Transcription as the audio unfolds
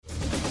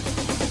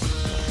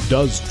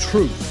Does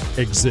truth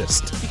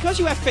exist? Because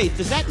you have faith,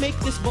 does that make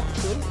this book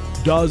true?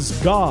 Does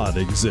God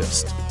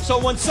exist? So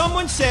when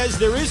someone says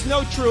there is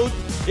no truth,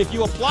 if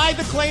you apply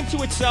the claim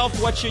to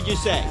itself, what should you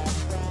say?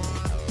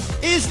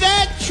 Is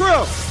that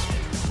true?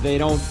 They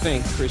don't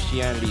think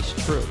Christianity's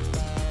true.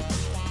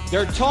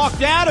 They're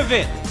talked out of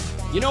it.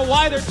 You know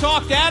why they're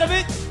talked out of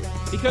it?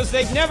 Because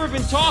they've never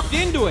been talked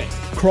into it.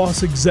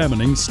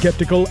 Cross-examining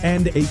skeptical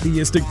and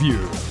atheistic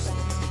views.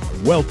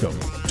 Welcome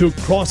to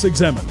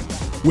Cross-Examine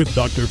with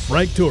Dr.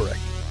 Frank Turek.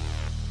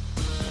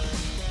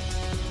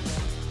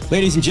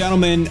 Ladies and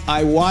gentlemen,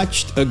 I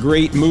watched a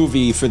great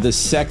movie for the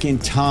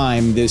second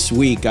time this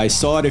week. I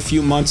saw it a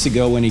few months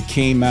ago when it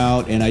came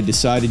out, and I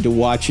decided to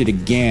watch it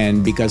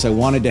again because I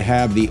wanted to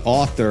have the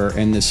author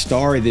and the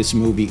star of this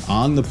movie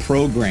on the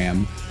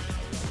program.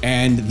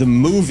 And the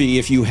movie,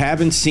 if you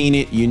haven't seen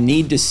it, you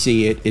need to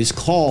see it, is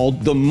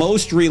called The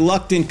Most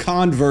Reluctant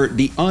Convert,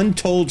 The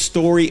Untold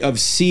Story of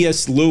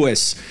C.S.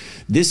 Lewis.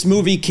 This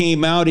movie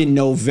came out in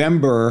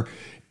November,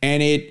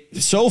 and it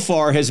so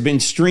far has been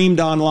streamed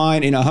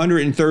online in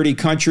 130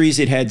 countries.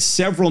 It had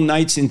several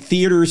nights in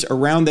theaters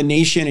around the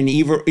nation and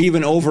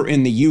even over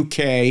in the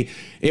UK.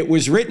 It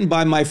was written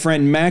by my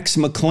friend Max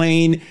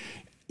McLean.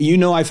 You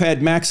know, I've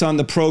had Max on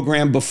the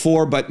program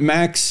before, but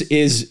Max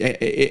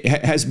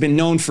has been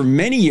known for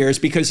many years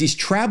because he's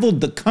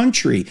traveled the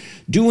country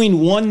doing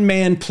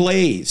one-man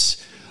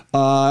plays.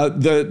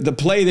 The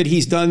play that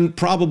he's done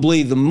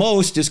probably the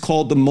most is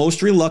called The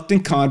Most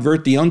Reluctant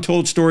Convert, The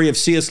Untold Story of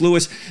C.S.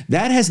 Lewis.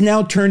 That has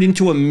now turned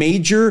into a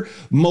major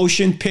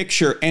motion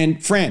picture.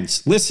 And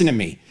friends, listen to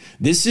me.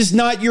 This is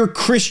not your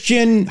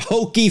Christian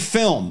hokey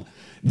film.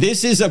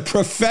 This is a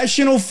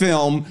professional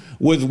film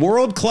with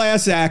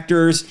world-class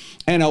actors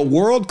and a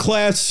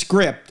world-class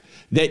script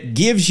that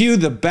gives you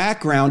the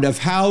background of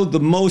how the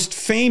most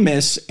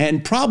famous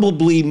and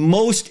probably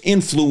most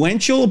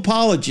influential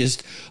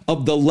apologist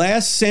of the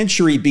last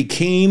century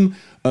became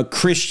a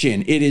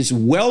Christian. It is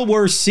well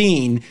worth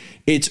seeing.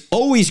 It's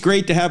always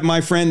great to have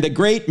my friend, the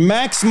great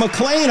Max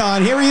McLean,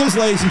 on. Here he is,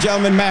 ladies and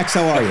gentlemen. Max,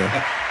 how are you?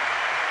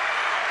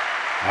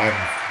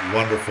 I'm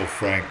wonderful,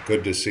 Frank.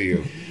 Good to see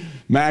you.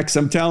 Max,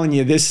 I'm telling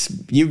you,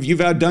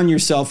 you've outdone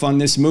yourself on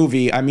this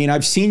movie. I mean,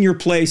 I've seen your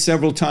play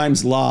several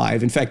times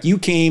live. In fact, you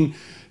came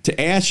to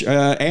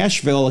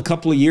Asheville a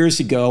couple of years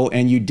ago,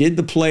 and you did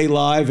the play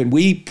live, and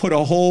we put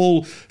a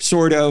whole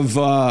sort of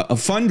a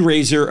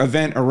fundraiser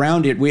event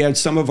around it. We had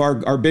some of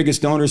our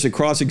biggest donors at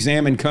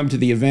Cross-Examine come to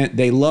the event.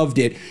 They loved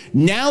it.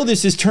 Now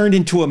this has turned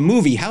into a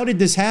movie. How did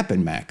this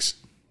happen, Max?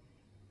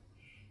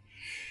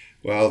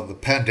 Well, the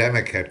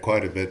pandemic had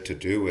quite a bit to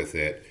do with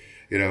it.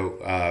 You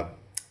know,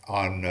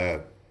 on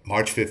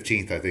March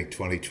 15th, I think,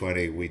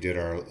 2020, we did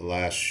our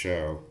last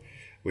show.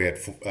 We had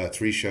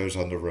 3 shows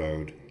on the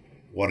road.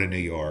 One in New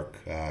York.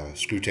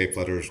 Screwtape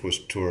Letters was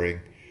touring.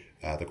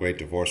 The Great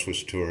Divorce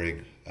was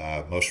touring.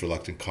 Most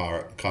Reluctant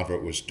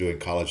Convert was doing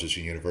colleges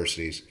and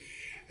universities.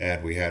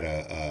 And we had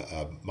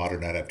a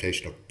modern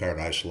adaptation of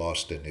Paradise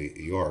Lost in New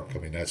York. I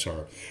mean, that's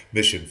our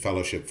mission,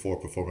 Fellowship for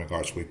Performing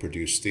Arts. We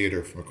produce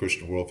theater from a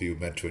Christian worldview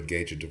meant to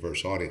engage a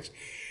diverse audience.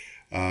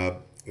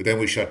 Then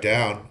we shut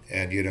down,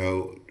 and, you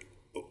know,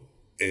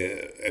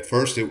 at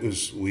first it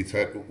was, we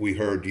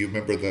heard, do you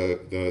remember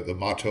the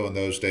motto in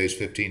those days,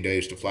 15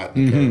 days to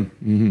flatten the curve?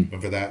 Mm-hmm.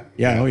 Remember that?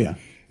 Yeah, oh yeah.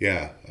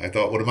 Yeah, I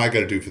thought, what am I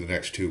going to do for the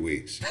next 2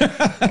 weeks?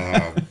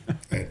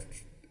 And,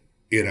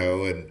 you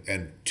know,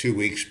 and 2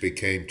 weeks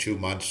became 2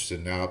 months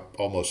and now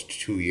almost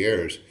 2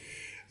 years.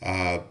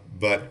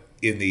 But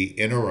in the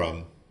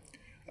interim,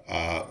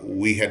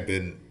 we had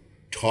been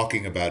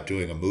talking about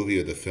doing a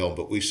movie of the film,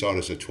 but we saw it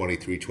as a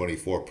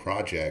 23-24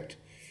 project.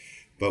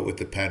 But with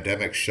the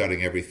pandemic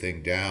shutting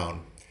everything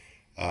down,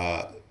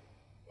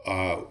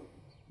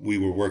 we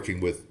were working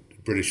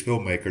with British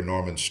filmmaker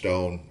Norman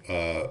Stone,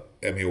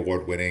 Emmy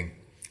Award-winning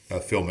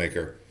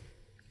filmmaker,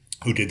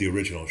 who did the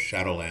original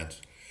Shadowlands.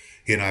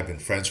 He and I have been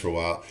friends for a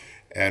while,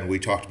 and we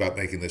talked about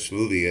making this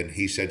movie, and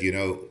he said, you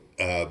know,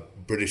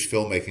 British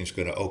filmmaking is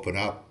going to open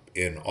up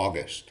in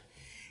August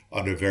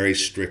under very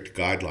strict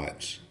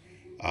guidelines.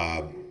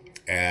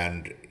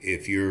 And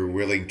if you're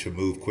willing to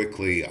move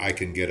quickly, I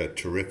can get a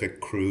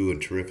terrific crew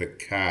and terrific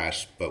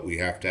cast, but we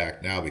have to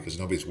act now because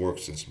nobody's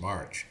worked since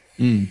March.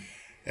 Mm.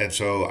 And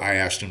so I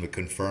asked him to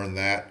confirm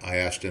that. I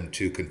asked him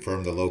to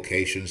confirm the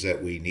locations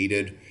that we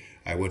needed.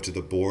 I went to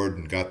the board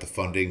and got the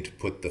funding to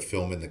put the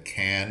film in the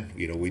can.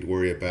 You know, we'd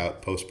worry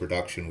about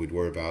post-production. We'd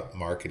worry about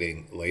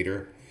marketing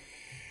later.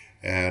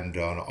 And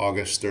on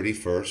August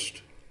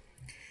 31st,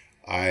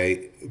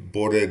 I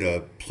boarded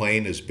a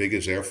plane as big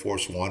as Air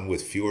Force One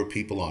with fewer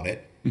people on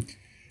it,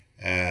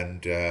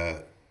 and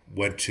arrived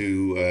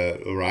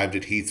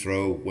at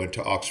Heathrow, went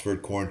to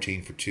Oxford,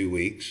 quarantined for 2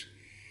 weeks,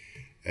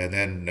 and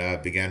then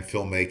began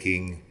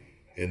filmmaking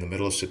in the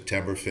middle of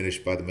September,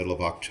 finished by the middle of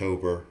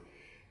October,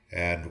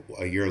 and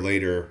a year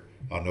later,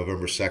 on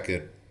November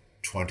 2nd,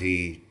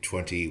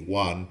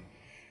 2021,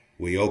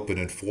 we opened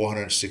in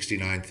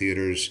 469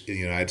 theaters in the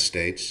United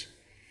States.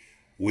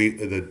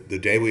 The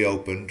day we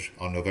opened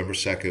on November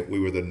 2nd, we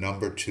were the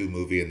number 2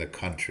 movie in the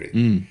country.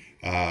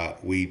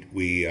 We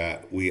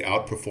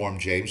outperformed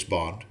James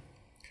Bond.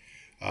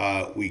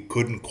 We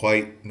couldn't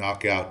quite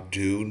knock out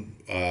Dune,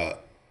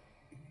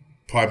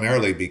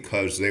 primarily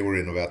because they were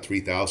in about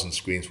 3,000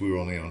 screens. We were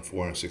only on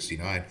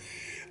 469,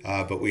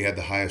 but we had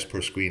the highest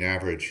per screen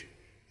average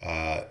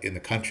in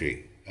the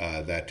country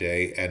that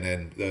day. And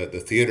then the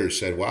theaters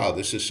said, wow,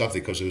 this is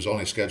something, because it was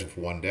only scheduled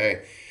for one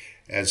day.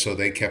 And so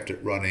they kept it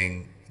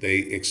running. They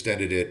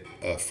extended it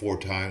 4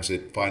 times.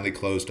 It finally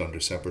closed on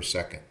December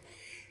 2nd.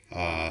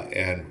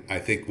 And I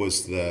think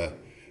was the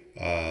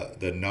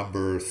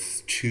number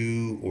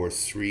 2 or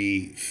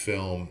 3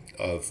 film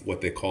of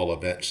what they call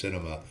event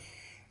cinema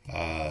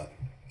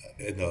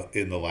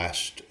in the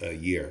last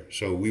year.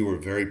 So we were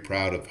very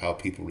proud of how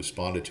people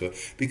responded to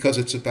it, because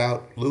it's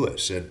about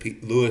Lewis, and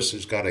Lewis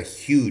has got a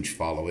huge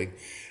following,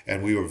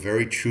 and we were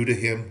very true to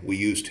him. We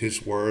used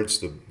his words.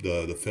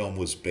 The film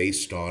was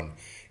based on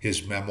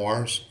his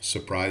memoirs,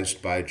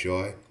 Surprised by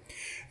Joy,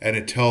 and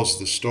it tells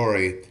the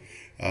story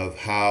of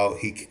how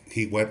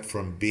he went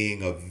from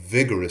being a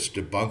vigorous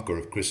debunker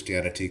of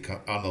Christianity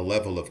on the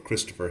level of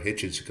Christopher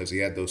Hitchens, because he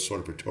had those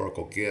sort of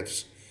rhetorical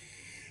gifts,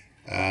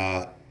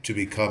 to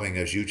becoming,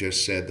 as you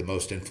just said, the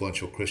most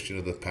influential Christian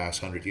of the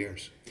past 100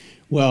 years.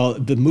 Well,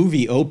 the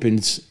movie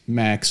opens,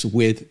 Max,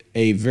 with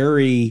a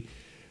very,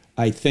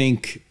 I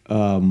think,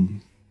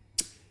 kind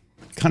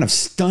of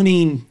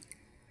stunning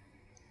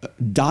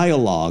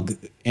dialogue.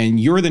 And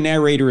you're the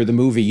narrator of the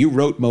movie. You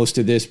wrote most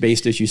of this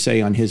based, as you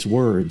say, on his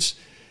words.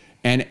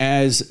 And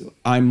as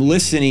I'm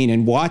listening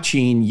and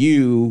watching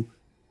you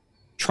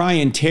try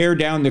and tear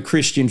down the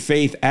Christian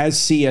faith as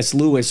C.S.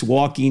 Lewis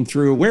walking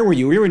through, where were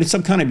you? We were in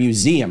some kind of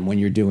museum when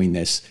you're doing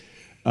this.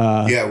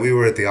 Yeah, we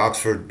were at the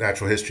Oxford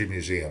Natural History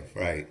Museum,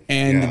 right?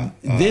 And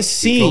this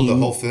scene, the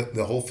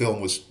whole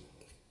film was.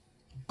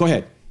 Go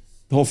ahead.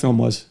 The whole film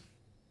was.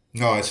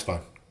 No, it's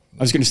fine.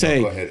 I was going to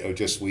say. No, go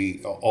ahead.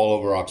 We all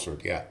over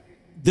Oxford. Yeah.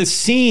 The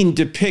scene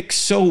depicts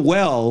so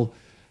well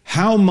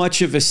how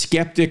much of a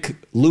skeptic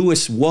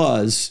Lewis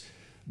was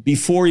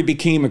before he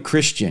became a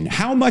Christian.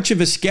 How much of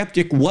a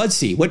skeptic was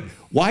he?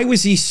 Why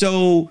was he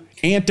so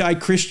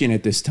anti-Christian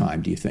at this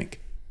time, do you think?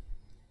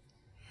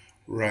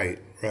 Right.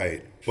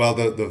 Well,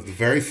 the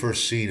very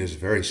first scene is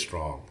very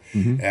strong.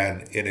 Mm-hmm.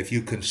 And if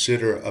you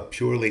consider a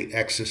purely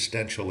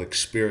existential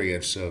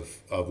experience of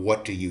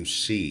what do you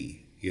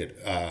see, it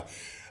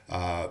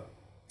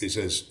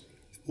says,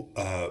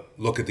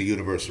 look at the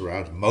universe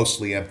around,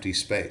 mostly empty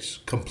space,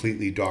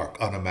 completely dark,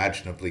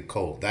 unimaginably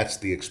cold. That's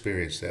the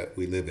experience that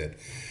we live in.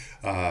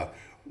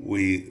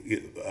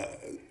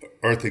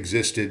 Earth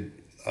existed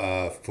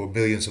for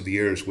millions of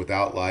years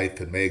without life,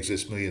 and may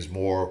exist millions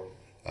more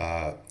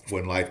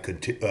when life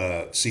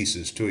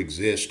ceases to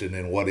exist. And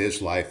then what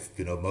is life?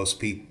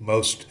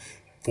 Most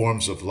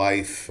forms of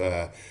life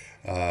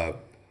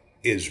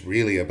is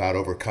really about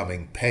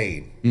overcoming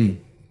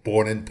pain.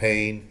 Born in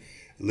pain,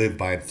 live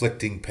by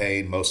inflicting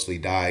pain, mostly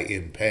die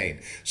in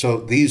pain. So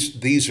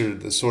these are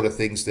the sort of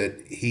things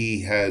that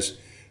he has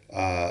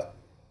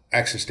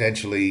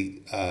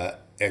existentially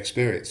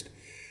experienced.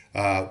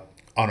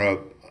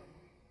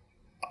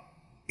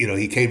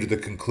 He came to the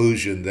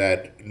conclusion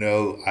that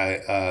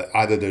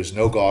either there's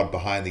no God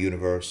behind the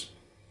universe,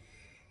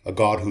 a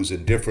God who's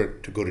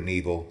indifferent to good and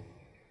evil,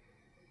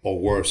 or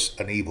worse,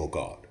 an evil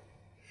God.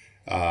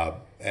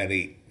 And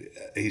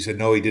he said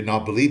no, he did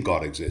not believe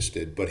God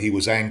existed, but he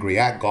was angry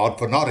at God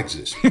for not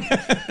existing,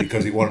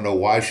 because he wanted to know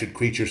why should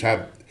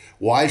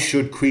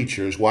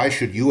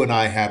you and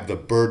I have the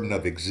burden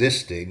of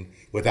existing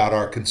without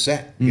our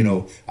consent?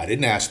 Mm-hmm. I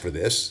didn't ask for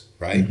this,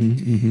 right?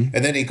 Mm-hmm, mm-hmm.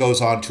 And then he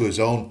goes on to his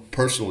own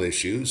personal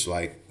issues,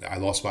 like I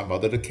lost my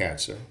mother to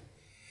cancer.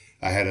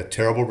 I had a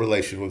terrible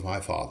relation with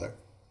my father.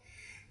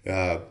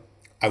 I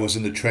was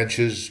in the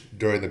trenches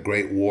during the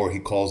Great War he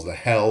calls the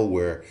hell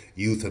where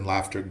youth and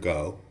laughter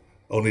go,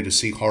 only to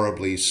see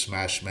horribly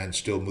smashed men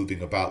still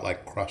moving about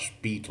like crushed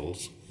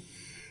beetles.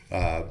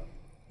 The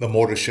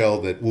mortar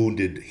shell that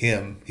wounded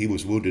him, he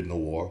was wounded in the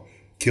war,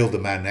 killed the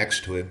man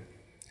next to him.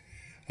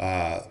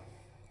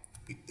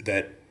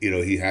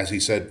 He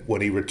said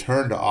when he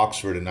returned to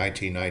Oxford in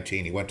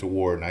 1919, he went to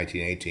war in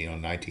 1918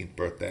 on 19th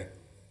birthday.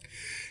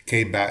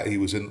 Came back, he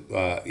was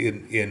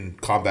in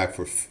combat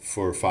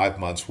for 5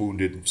 months,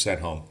 wounded,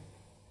 sent home.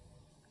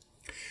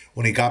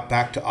 When he got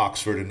back to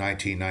Oxford in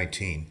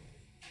 1919,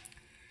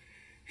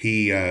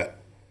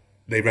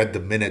 they read the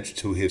minutes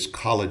to his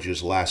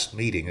college's last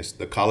meeting. It's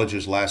the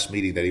college's last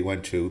meeting that he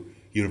went to,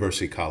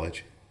 University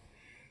College,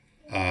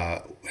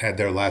 had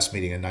their last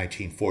meeting in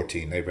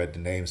 1914. They read the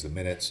names, the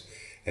minutes,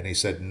 and he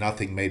said,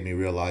 nothing made me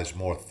realize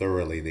more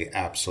thoroughly the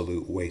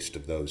absolute waste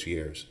of those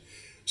years.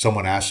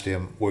 Someone asked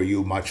him, were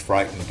you much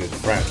frightened in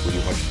France? Were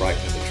you much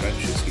frightened in the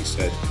trenches? He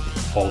said,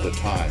 all the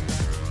time.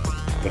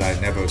 But I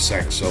never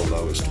sank so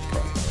low as to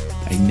pray.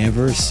 I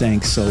never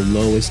sank so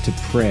low as to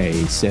pray,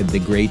 said the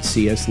great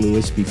C.S.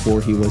 Lewis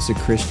before he was a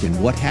Christian.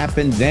 What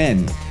happened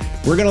then?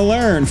 We're going to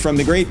learn from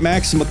the great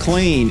Max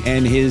McLean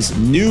and his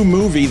new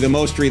movie, The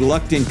Most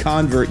Reluctant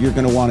Convert, you're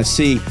going to want to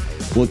see.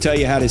 We'll tell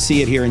you how to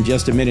see it here in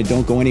just a minute.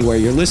 Don't go anywhere.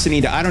 You're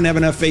listening to I Don't Have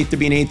Enough Faith to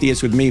Be an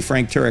Atheist with me,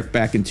 Frank Turek,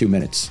 back in 2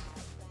 minutes.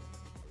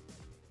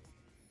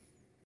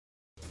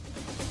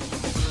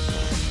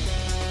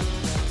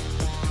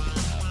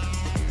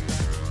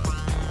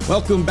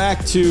 Welcome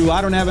back to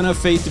I Don't Have Enough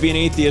Faith to Be an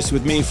Atheist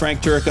with me,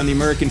 Frank Turek, on the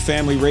American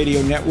Family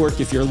Radio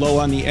Network. If you're low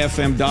on the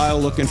FM dial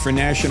looking for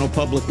national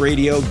public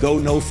radio, go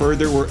no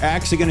further. We're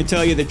actually going to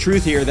tell you the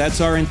truth here.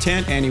 That's our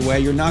intent anyway.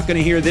 You're not going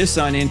to hear this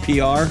on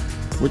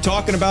NPR. We're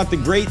talking about the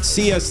great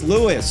C.S.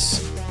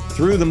 Lewis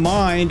through the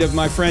mind of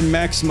my friend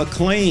Max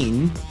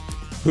McLean,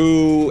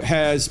 who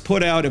has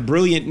put out a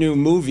brilliant new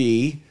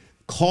movie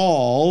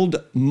called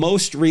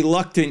Most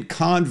Reluctant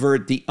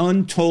Convert, The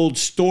Untold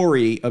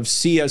Story of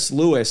C.S.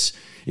 Lewis.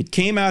 It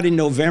came out in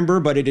November,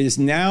 but it is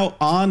now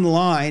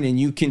online, and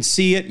you can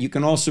see it. You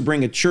can also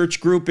bring a church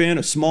group in,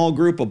 a small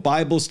group, a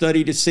Bible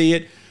study to see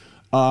it,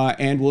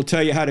 and we'll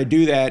tell you how to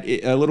do that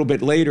a little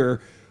bit later.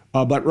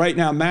 But right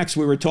now, Max,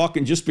 we were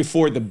talking just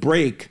before the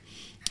break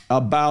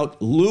about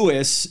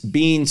Lewis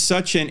being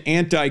such an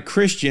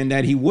anti-Christian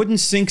that he wouldn't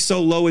sink so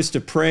low as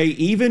to pray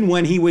even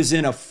when he was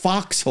in a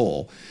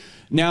foxhole.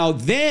 Now,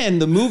 then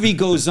the movie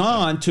goes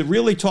on to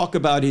really talk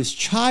about his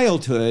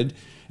childhood.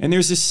 And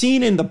there's a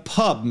scene in the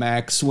pub,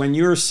 Max, when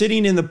you're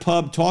sitting in the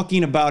pub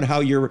talking about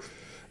how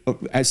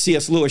as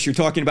C.S. Lewis, you're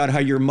talking about how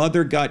your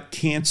mother got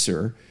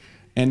cancer.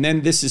 And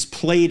then this is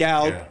played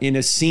out in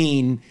a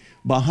scene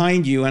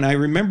behind you. And I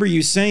remember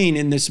you saying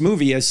in this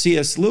movie as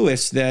C.S.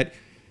 Lewis that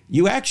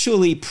you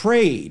actually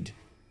prayed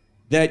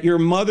that your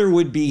mother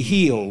would be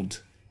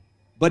healed,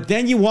 but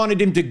then you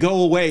wanted him to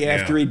go away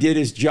after he did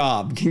his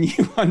job. Can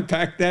you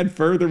unpack that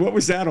further? What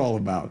was that all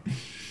about?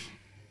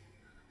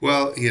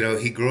 Well,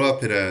 he grew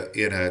up in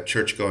a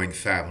church-going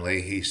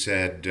family. He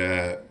said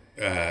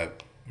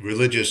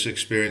religious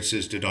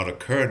experiences did not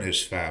occur in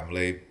his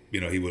family.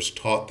 He was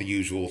taught the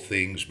usual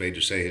things, made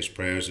to say his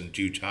prayers in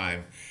due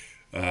time.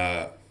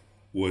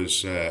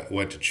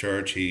 Went to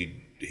church.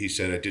 He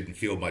said, I didn't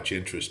feel much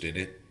interest in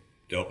it.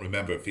 Don't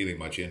remember feeling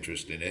much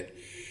interest in it.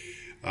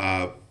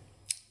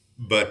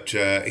 But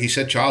he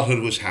said childhood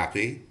was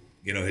happy.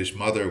 His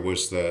mother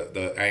was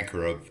the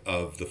anchor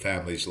of the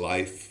family's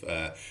life.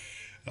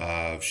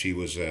 She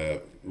was a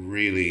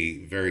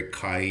really very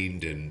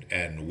kind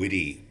and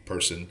witty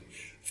person.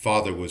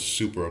 Father was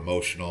super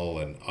emotional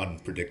and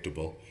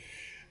unpredictable.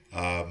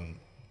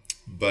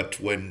 But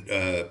when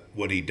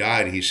he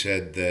died, he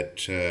said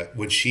that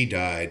when she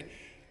died,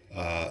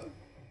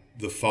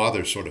 the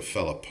father sort of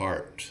fell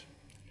apart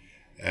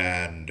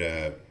and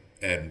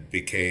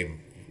became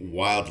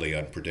wildly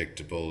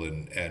unpredictable.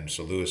 And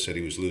so Lewis said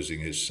he was losing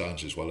his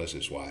sons as well as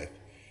his wife.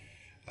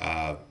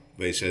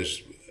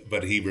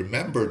 But he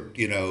remembered,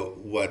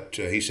 what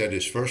he said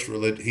his first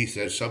he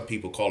said some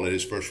people call it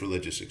his first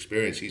religious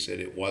experience. He said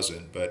it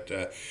wasn't, but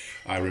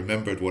I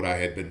remembered what I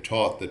had been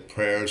taught, that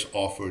prayers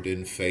offered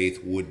in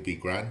faith would be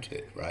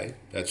granted, right?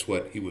 That's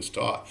what he was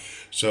taught.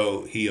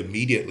 So he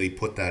immediately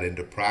put that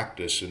into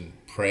practice and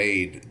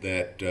prayed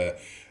that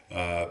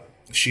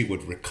she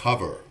would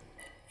recover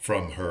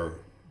from her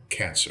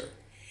cancer.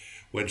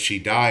 When she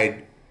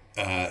died,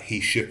 he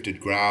shifted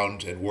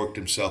ground and worked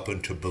himself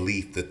into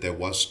belief that there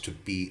was to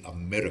be a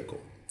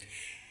miracle.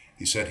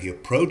 He said he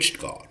approached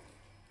God,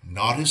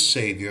 not as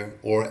Savior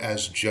or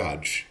as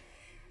judge,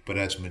 but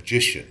as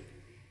magician.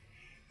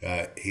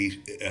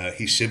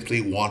 He simply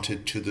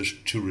wanted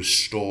to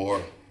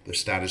restore the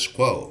status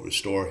quo,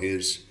 restore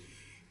his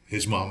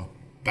mom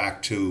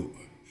back to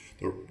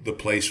the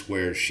place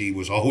where she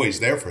was always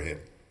there for him.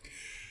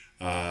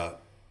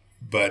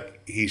 But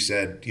he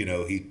said,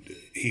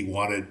 he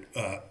wanted.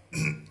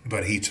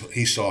 But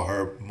he saw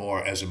her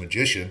more as a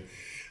magician,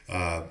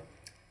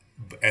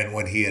 and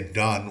when he had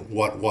done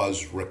what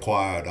was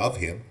required of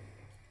him,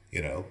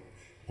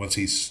 once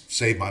he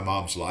saved my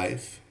mom's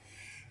life,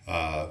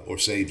 or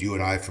saved you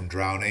and I from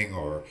drowning,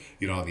 or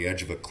on the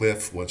edge of a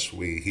cliff, once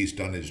he's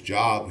done his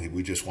job,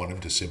 we just want him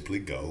to simply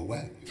go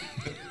away.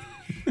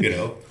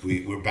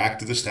 We're back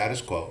to the status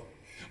quo.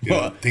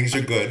 Things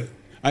are good.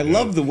 I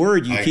love the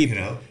word you keep.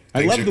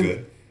 Things are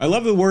good. I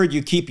love the word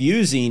you keep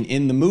using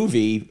in the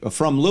movie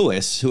from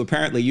Lewis, who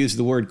apparently used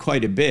the word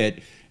quite a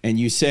bit. And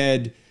you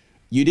said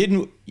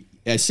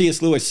as C.S.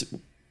 Lewis,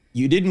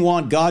 you didn't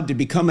want God to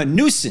become a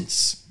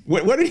nuisance.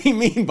 What did he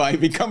mean by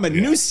become a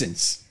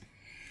nuisance?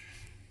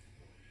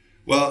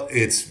 Well,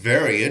 it's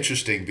very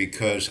interesting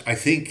because I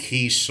think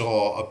he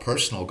saw a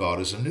personal God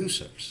as a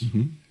nuisance.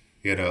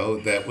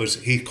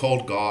 Mm-hmm. He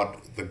called God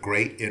the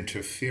great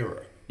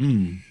interferer.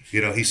 Mm.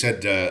 He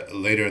said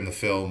later in the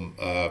film,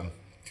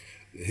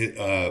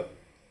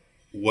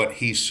 what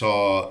he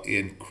saw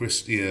in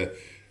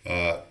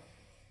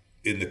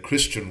the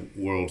Christian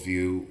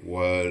worldview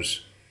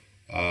was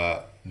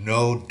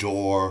no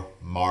door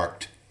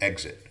marked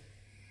exit.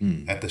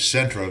 Mm. At the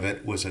center of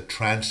it was a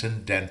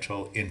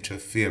transcendental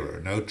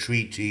interferer. No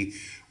treaty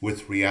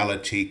with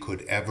reality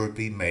could ever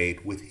be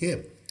made with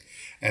him.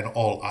 And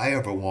all I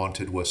ever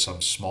wanted was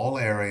some small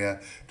area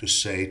to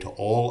say to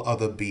all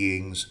other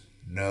beings,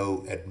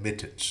 no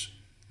admittance.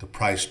 The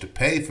price to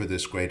pay for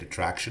this great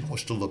attraction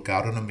was to look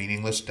out on a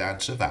meaningless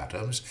dance of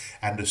atoms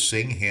and to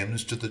sing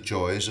hymns to the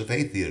joys of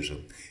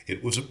atheism.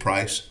 It was a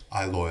price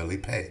I loyally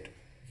paid.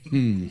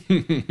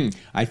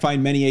 I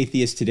find many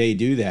atheists today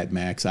do that,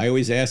 Max. I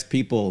always ask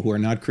people who are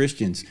not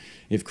Christians,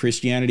 if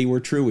Christianity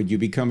were true, would you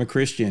become a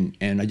Christian?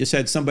 And I just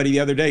had somebody the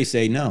other day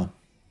say, no,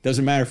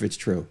 doesn't matter if it's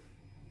true.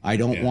 I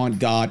don't want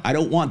God. I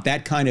don't want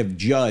that kind of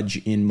judge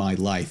in my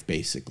life,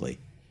 basically.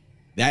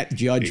 That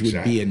judge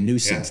would be a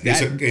nuisance.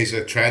 Yeah. He's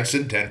a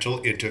transcendental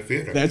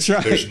interferer. That's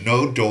right. There's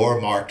no door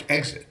marked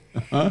exit.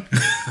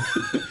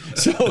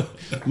 So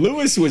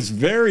Lewis was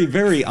very,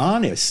 very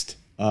honest,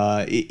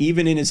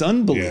 even in his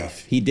unbelief. Yeah.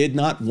 He did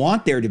not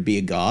want there to be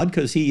a God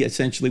because he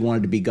essentially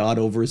wanted to be God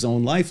over his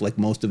own life, like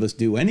most of us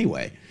do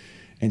anyway.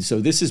 And so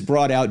this is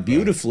brought out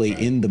beautifully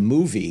in the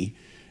movie.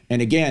 And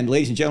again,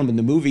 ladies and gentlemen,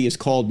 the movie is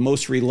called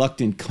Most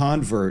Reluctant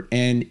Convert.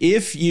 And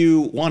if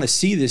you want to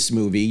see this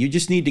movie, you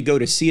just need to go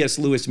to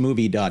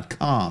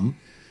cslewismovie.com.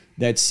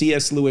 That's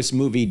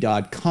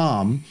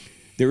cslewismovie.com.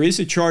 There is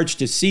a charge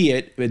to see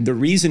it. And the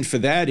reason for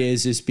that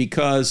is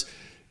because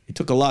it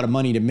took a lot of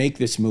money to make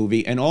this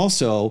movie. And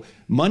also,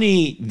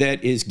 money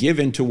that is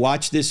given to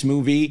watch this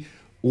movie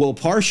will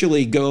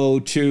partially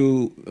go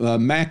to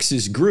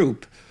Max's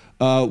group,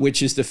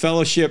 which is the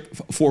Fellowship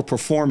for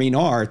Performing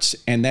Arts.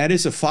 And that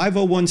is a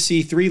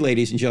 501c3,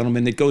 ladies and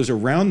gentlemen, that goes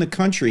around the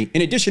country.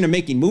 In addition to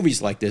making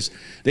movies like this,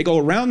 they go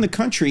around the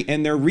country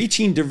and they're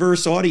reaching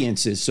diverse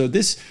audiences. So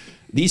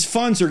these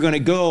funds are going to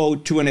go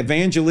to an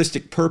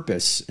evangelistic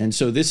purpose. And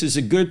so this is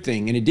a good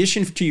thing. In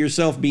addition to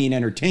yourself being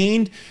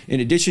entertained,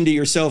 in addition to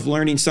yourself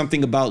learning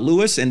something about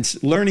Lewis and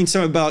learning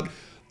something about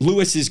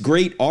Lewis's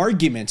great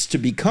arguments to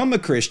become a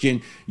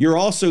Christian, you're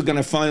also going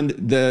to fund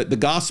the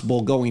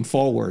gospel going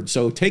forward.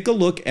 So take a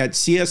look at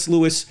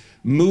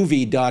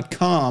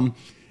cslewismovie.com.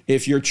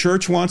 If your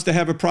church wants to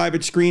have a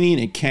private screening,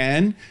 it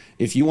can.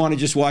 If you want to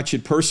just watch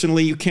it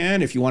personally, you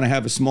can. If you want to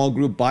have a small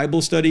group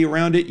Bible study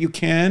around it, you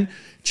can.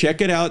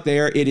 Check it out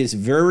there. It is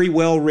very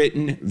well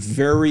written,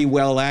 very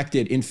well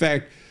acted. In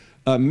fact,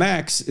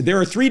 Max, there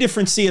are 3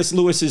 different C.S.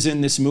 Lewises in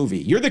this movie.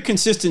 You're the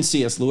consistent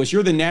C.S. Lewis.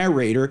 You're the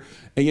narrator,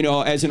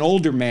 as an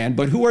older man.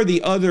 But who are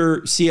the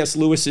other C.S.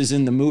 Lewises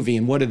in the movie,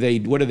 and what do they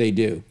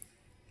do?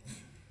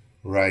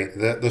 Right.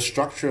 The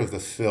structure of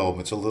the film,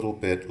 it's a little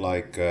bit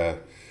like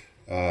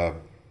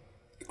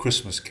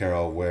Christmas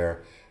Carol,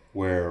 where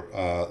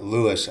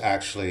Lewis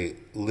actually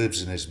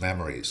lives in his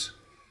memories.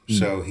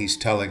 So he's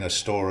telling a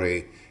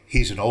story.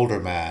 He's an older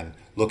man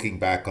looking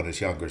back on his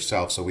younger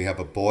self. So we have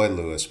a boy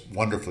Lewis,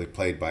 wonderfully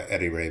played by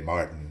Eddie Ray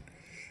Martin,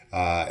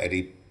 and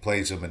he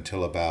plays him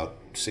until about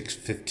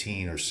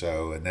 6:15 or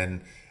so, and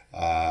then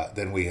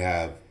we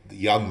have the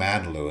young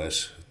man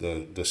Lewis,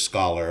 the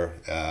scholar,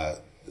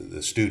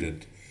 the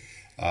student,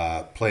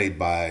 played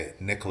by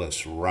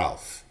Nicholas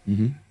Ralph.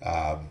 And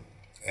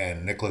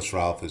Nicholas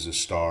Ralph is a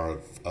star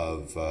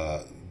of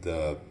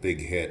the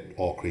big hit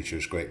All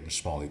Creatures Great and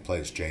Small. He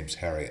plays James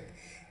Herriot.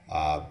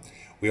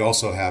 We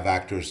also have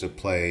actors that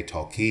play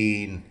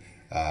Tolkien,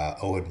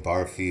 Owen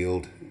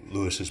Barfield,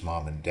 Lewis's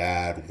mom and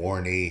dad,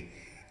 Warney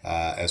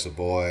as a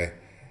boy,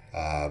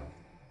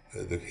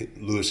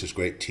 Lewis's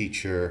great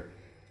teacher,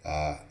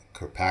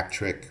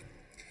 Kirkpatrick.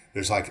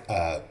 There's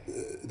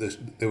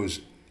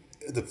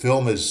the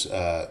film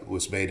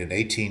was made in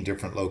 18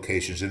 different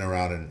locations in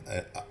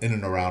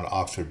and around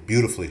Oxford,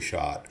 beautifully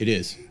shot. It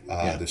is.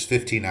 There's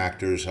 15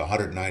 actors,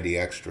 190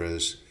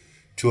 extras,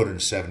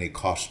 270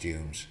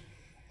 costumes.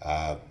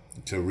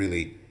 To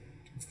really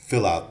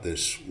fill out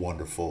this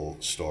wonderful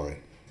story.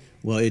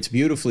 Well, it's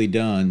beautifully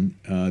done.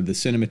 The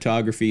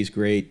cinematography is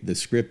great. The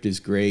script is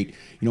great.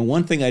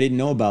 One thing I didn't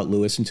know about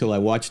Lewis until I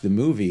watched the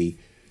movie,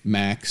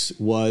 Max,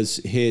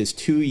 was his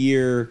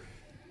 2-year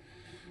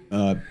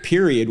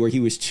period where he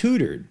was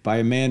tutored by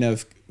a man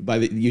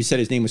you said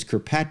his name was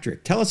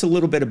Kirkpatrick. Tell us a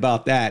little bit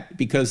about that,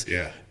 because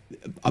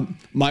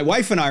my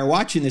wife and I are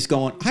watching this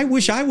going, I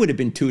wish I would have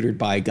been tutored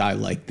by a guy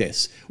like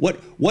this.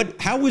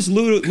 How was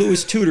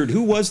Lewis tutored?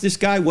 Who was this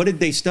guy? What did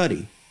they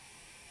study?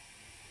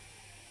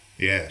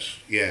 Yes.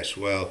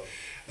 Well,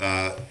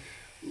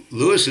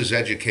 Lewis's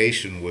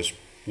education was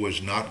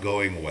not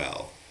going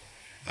well,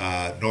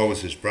 nor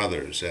was his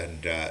brother's,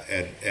 and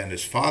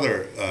his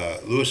father,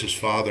 Lewis's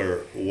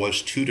father,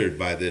 was tutored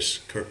by this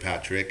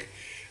Kirkpatrick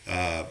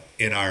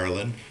in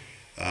Ireland,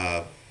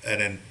 and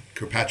then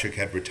Kirkpatrick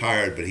had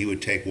retired, but he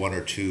would take 1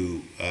 or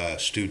 2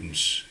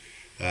 students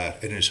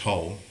in his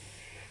home,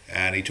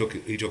 and he took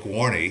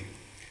Warney,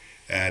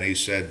 and he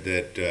said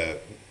that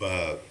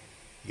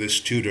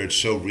this tutor had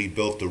so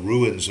rebuilt the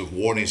ruins of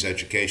Warney's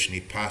education, he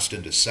passed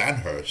into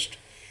Sandhurst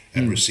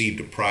and received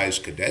a prize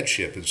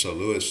cadetship, and so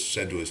Lewis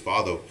said to his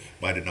father,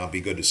 "Might it not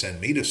be good to send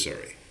me to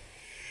Surrey?"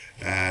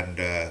 And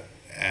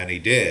he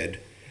did,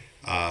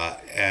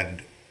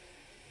 and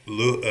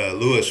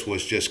Lewis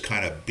was just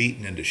kind of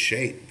beaten into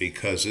shape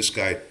because this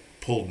guy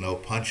pulled no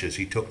punches.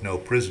 He took no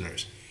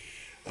prisoners.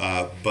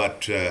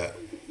 But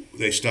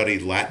they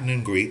studied Latin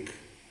and Greek,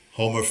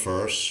 Homer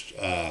first,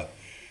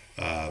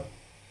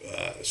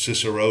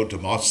 Cicero,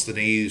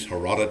 Demosthenes,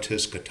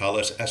 Herodotus,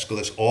 Catullus,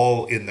 Aeschylus,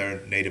 all in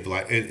their native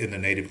in the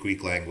native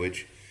Greek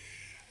language.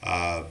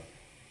 In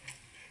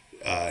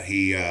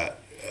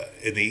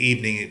the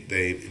evening,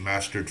 they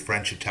mastered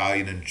French,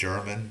 Italian, and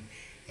German.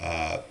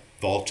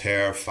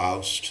 Voltaire,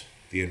 Faust,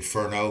 the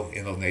Inferno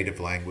in the native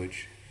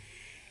language.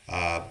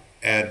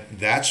 And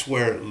that's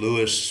where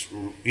Lewis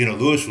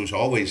was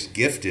always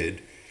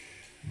gifted,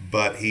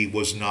 but he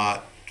was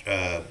not,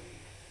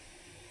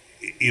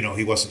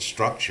 he wasn't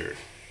structured.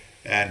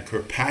 And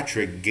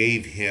Kirkpatrick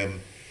gave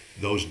him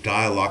those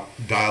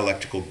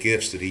dialectical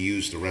gifts that he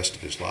used the rest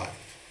of his life.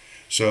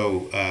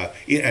 So,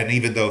 and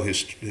even though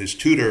his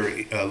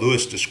tutor,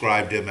 Lewis,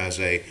 described him as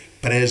a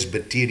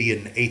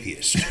Presbyterian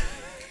atheist.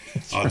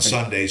 On right.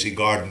 Sundays, he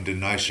gardened in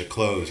nicer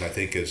clothes, I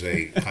think, as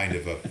a kind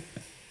of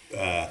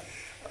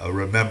a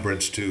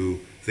remembrance to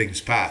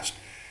things past.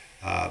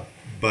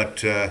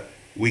 But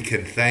we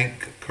can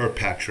thank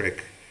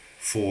Kirkpatrick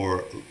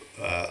for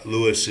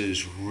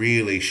Lewis's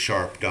really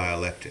sharp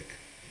dialectic.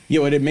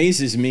 It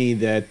amazes me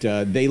that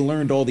they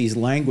learned all these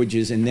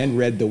languages and then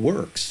read the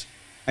works.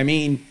 I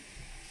mean,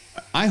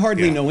 I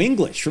hardly know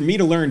English. For me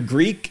to learn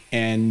Greek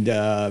and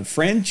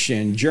French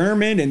and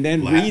German and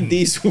then Latin. Read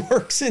these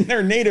works in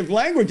their native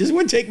languages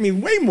would take me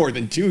way more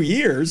than 2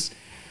 years.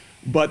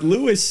 But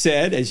Lewis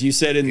said, as you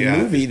said in the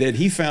movie, that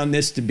he found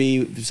this to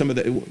be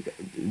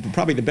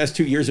probably the best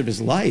 2 years of his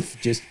life,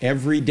 just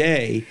every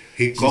day.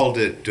 He called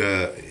it,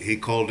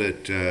 it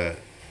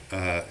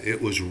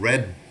was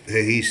red.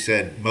 He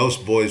said,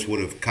 most boys would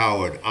have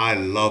cowered. I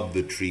loved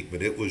the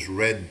treatment. It was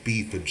red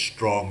beef and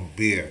strong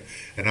beer.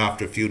 And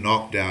after a few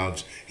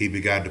knockdowns, he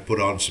began to put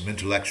on some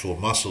intellectual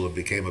muscle and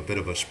became a bit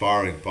of a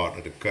sparring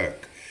partner to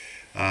Kirk.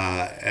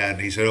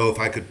 And he said, if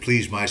I could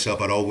please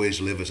myself, I'd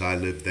always live as I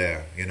lived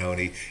there.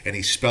 And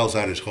he spells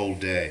out his whole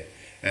day.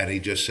 And he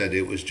just said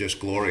it was just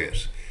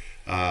glorious.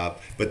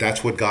 But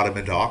that's what got him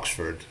into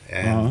Oxford.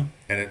 And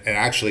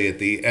actually, at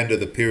the end of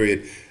the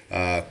period,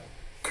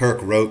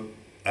 Kirk wrote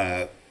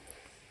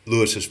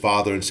Lewis's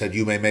father and said,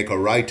 you may make a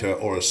writer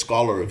or a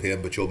scholar of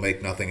him, but you'll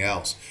make nothing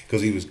else,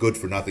 because he was good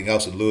for nothing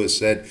else. And Lewis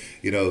said,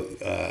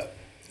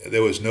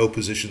 there was no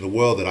position in the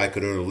world that I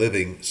could earn a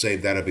living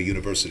save that of a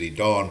university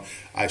don.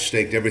 I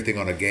staked everything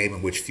on a game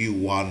in which few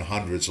won,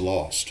 hundreds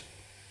lost.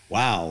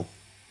 Wow.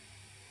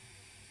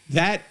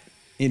 That,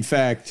 in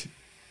fact,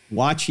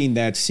 watching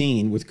that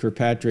scene with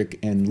Kirkpatrick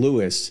and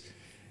Lewis,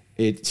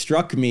 it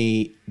struck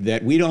me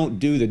that we don't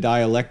do the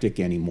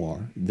dialectic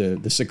anymore,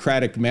 the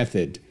Socratic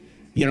method.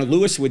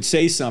 Lewis would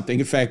say something.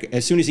 In fact,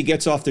 as soon as he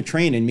gets off the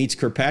train and meets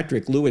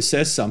Kirkpatrick, Lewis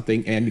says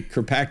something, and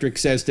Kirkpatrick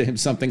says to him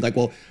something like,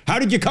 well, how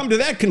did you come to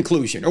that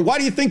conclusion? Or why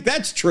do you think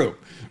that's true?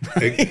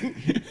 Right?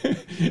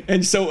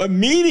 And so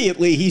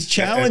immediately he's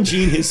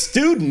challenging his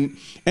student,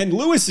 and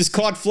Lewis is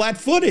caught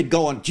flat-footed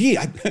going, gee,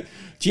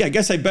 I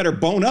guess I better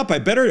bone up. I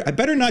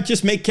better not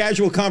just make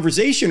casual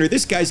conversation, or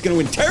this guy's going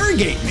to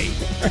interrogate me.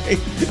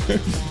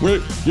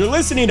 Right? You're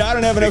listening to I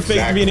Don't Have Enough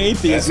Faith to Be an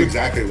Atheist. That's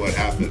exactly what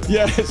happened.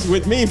 Yes,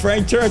 with me,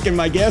 Frank Turek, and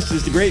my guest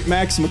is the great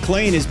Max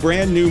McLean. His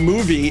brand new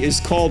movie is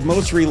called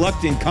Most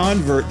Reluctant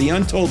Convert, The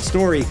Untold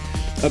Story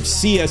of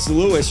C.S.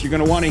 Lewis. You're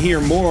going to want to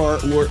hear more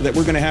that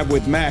we're going to have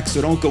with Max,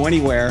 so don't go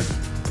anywhere.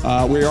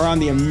 We are on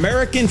the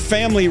American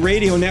Family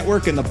Radio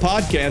Network, and the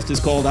podcast is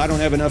called I Don't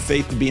Have Enough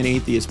Faith to Be an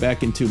Atheist.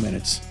 Back in 2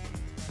 minutes.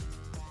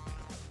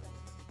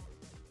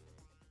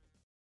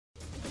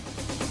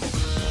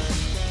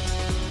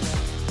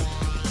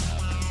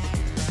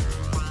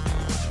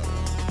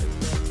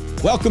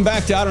 Welcome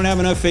back to I Don't Have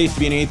Enough Faith to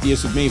Be an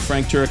Atheist with me,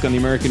 Frank Turek, on the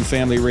American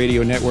Family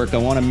Radio Network. I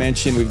want to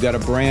mention we've got a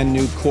brand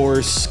new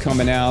course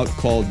coming out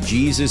called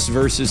Jesus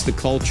versus the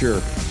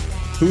Culture.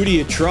 Who do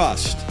you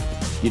trust?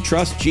 Do you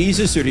trust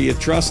Jesus or do you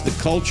trust the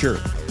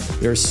culture?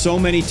 There are so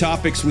many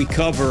topics we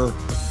cover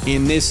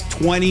in this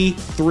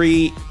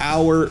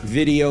 23-hour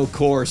video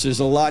course. There's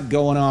a lot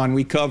going on.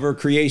 We cover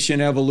creation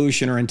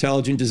evolution or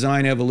intelligent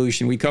design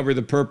evolution. We cover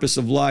the purpose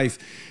of life.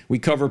 We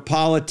cover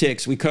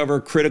politics. We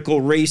cover critical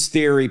race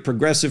theory,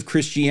 progressive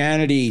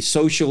Christianity,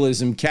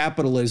 socialism,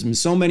 capitalism,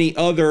 so many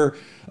other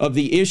of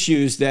the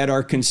issues that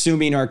are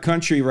consuming our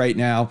country right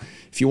now.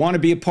 If you want to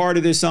be a part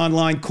of this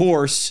online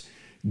course,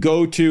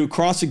 go to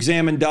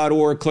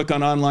crossexamine.org, click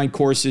on online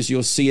courses.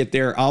 You'll see it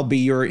there. I'll be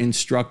your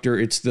instructor.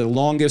 It's the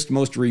longest,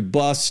 most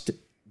robust,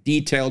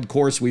 detailed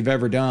course we've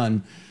ever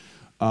done.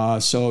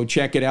 So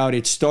check it out.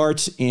 It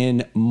starts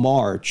in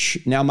March.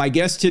 Now, my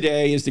guest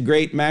today is the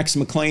great Max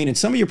McLean. And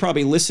some of you are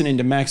probably listening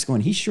to Max going,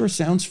 he sure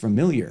sounds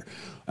familiar.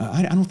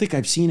 I don't think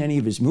I've seen any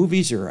of his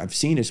movies or I've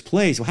seen his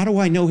plays. Well, how do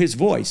I know his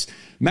voice?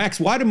 Max,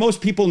 why do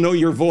most people know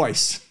your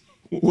voice?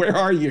 Where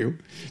are you?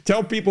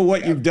 Tell people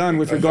what you've done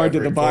with regard to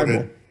the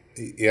Bible.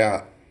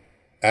 Yeah,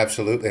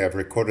 absolutely. I've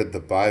recorded the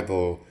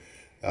Bible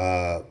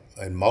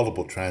in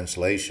multiple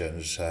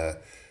translations.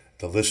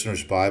 The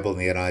Listener's Bible in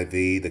the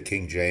NIV, the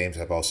King James.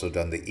 I've also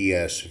done the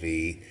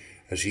ESV.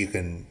 As you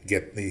can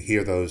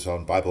hear those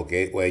on Bible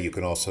Gateway, you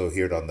can also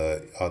hear it on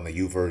the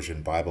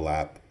YouVersion Bible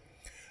app.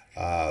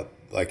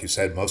 like you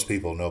said, most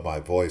people know my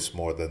voice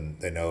more than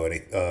they know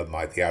any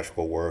my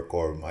theatrical work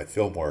or my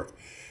film work.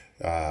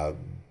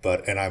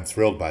 And I'm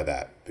thrilled by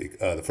that.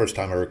 The first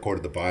time I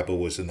recorded the Bible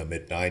was in the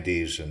mid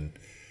 '90s, and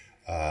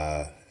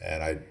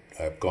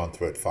I've gone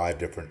through it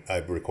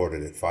I've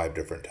recorded it 5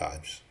 different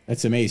times.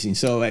 That's amazing.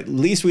 So at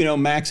least we know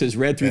Max has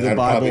read through the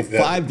Bible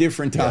 5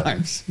 different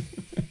times. Yeah.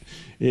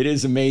 It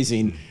is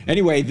amazing.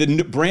 Anyway,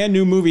 the brand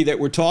new movie that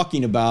we're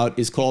talking about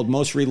is called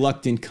Most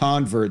Reluctant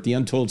Convert, The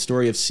Untold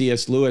Story of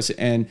C.S. Lewis.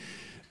 And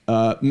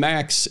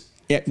Max,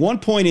 at one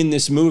point in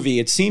this movie,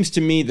 it seems to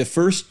me the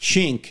first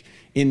chink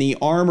in the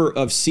armor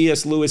of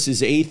C.S.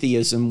 Lewis's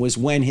atheism was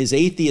when his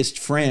atheist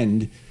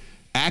friend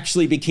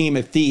actually became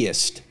a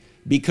theist,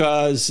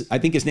 because I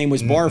think his name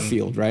was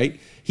Barfield, right?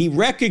 He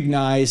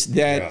recognized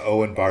that... Yeah,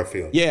 Owen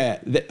Barfield. Yeah,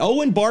 that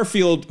Owen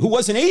Barfield, who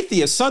was an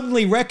atheist,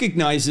 suddenly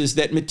recognizes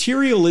that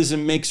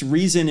materialism makes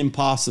reason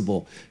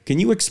impossible. Can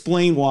you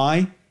explain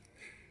why?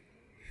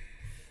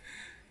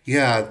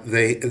 Yeah,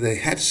 they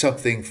had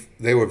something...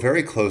 They were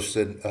very close.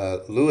 And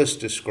Lewis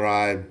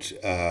described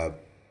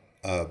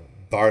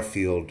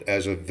Barfield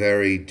as a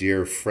very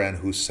dear friend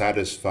who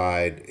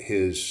satisfied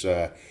his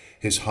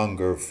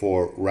hunger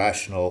for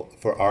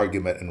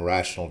argument and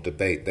rational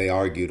debate. They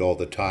argued all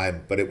the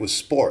time, but it was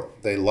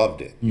sport. They loved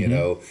it. You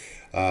know,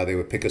 they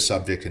would pick a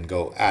subject and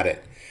go at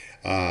it.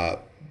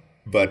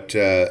 But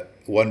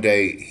one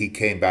day he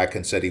came back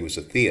and said he was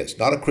a theist,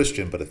 not a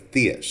Christian, but a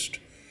theist,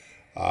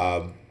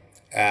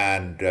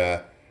 and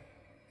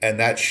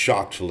that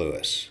shocked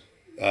Lewis.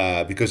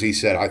 Because he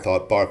said, I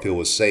thought Barfield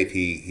was safe.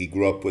 He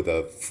grew up with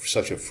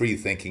such a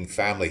free-thinking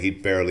family.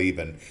 He'd barely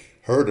even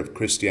heard of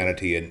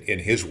Christianity in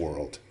his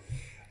world.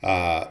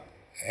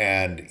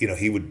 And, you know,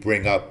 he would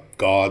bring up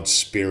God's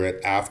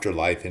spirit,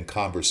 afterlife in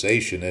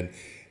conversation.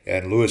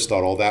 And Lewis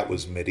thought all that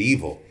was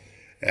medieval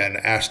and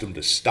asked him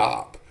to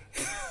stop.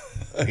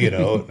 You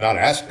know, not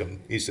ask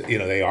him. He said, you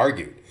know, they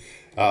argued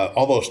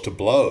almost to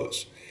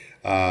blows.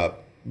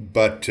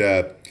 But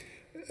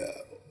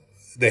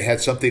they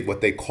had something what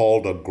they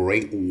called a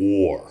great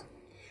war,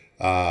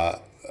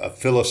 a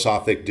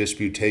philosophic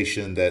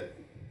disputation that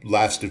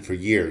lasted for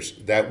years.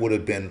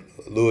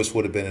 Lewis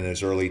would have been in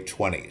his early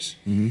 20s.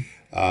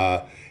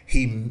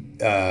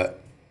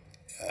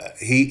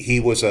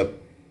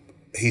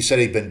 He said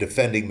he'd been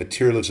defending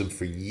materialism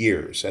for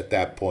years at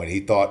that point. He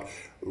thought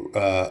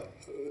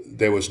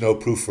there was no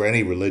proof for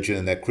any religion,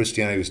 and that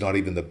Christianity was not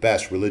even the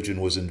best.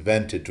 Religion was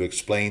invented to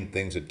explain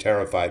things that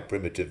terrified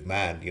primitive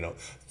man, you know,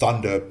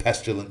 thunder,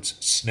 pestilence,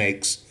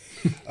 snakes.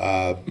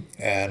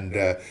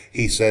 And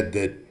he said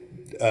that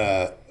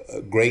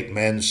great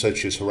men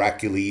such as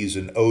Heracles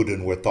and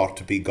Odin were thought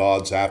to be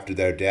gods after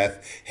their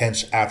death.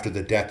 Hence, after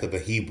the death of a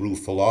Hebrew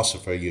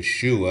philosopher,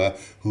 Yeshua,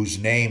 whose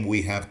name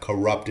we have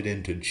corrupted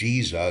into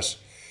Jesus,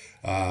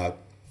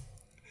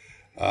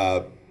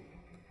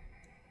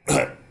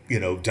 you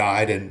know,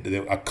 died, and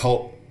a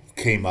cult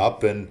came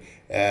up and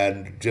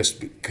just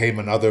became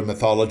another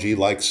mythology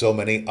like so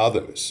many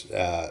others.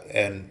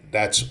 And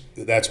that's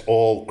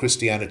all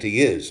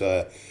Christianity is.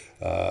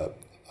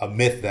 A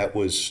myth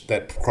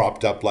that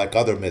cropped up like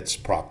other myths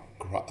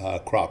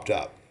cropped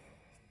up.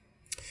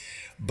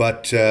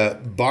 But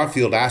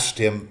Barfield asked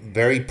him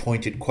very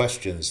pointed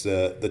questions.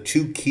 The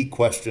 2 key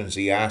questions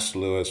he asked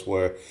Lewis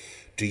were,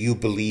 do you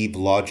believe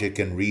logic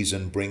and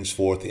reason brings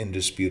forth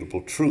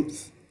indisputable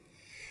truth?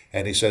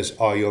 And he says,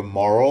 are your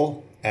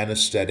moral and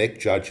aesthetic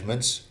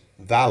judgments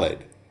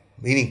valid,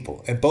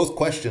 meaningful? And both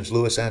questions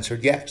Lewis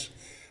answered yes.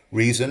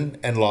 Reason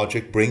and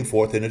logic bring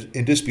forth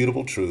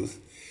indisputable truth,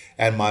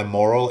 and my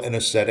moral and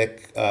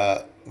aesthetic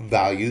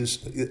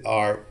values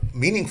are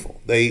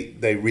meaningful.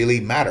 They really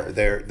matter.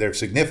 They're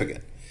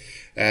significant.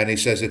 And he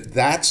says, if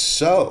that's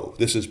so,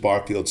 this is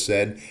Barfield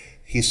said,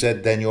 he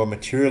said, then your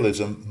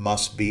materialism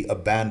must be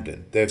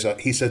abandoned.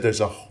 He said there's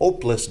a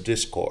hopeless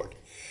discord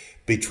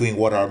between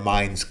what our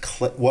minds,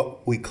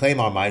 what we claim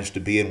our minds to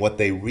be, and what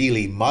they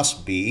really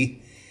must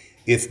be.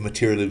 If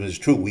materialism is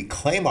true, we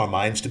claim our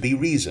minds to be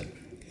reason,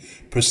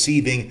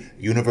 perceiving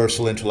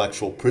universal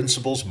intellectual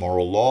principles,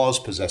 moral laws,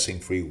 possessing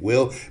free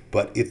will.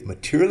 But if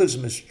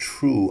materialism is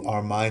true,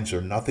 our minds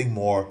are nothing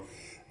more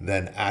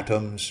than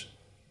atoms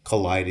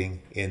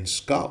colliding in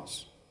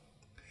skulls.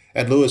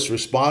 And Lewis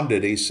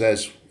responded, he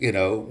says, you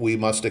know, we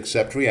must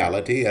accept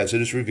reality as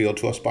it is revealed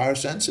to us by our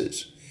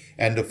senses.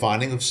 And the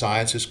finding of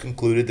science has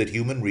concluded that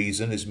human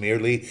reason is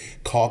merely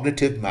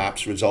cognitive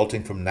maps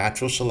resulting from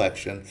natural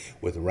selection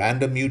with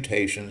random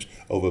mutations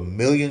over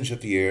millions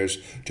of years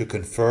to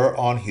confer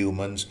on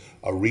humans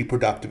a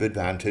reproductive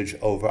advantage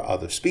over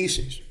other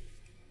species.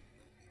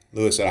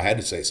 Lewis said, I had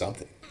to say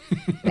something,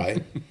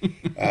 right?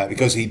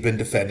 Because he'd been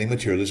defending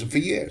materialism for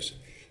years.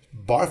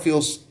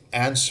 Barfield's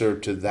answer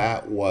to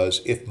that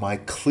was, if my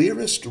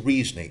clearest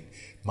reasoning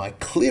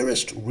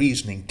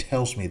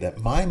tells me that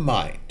my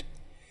mind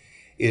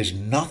is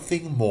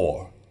nothing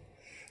more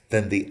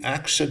than the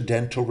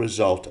accidental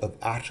result of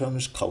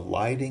atoms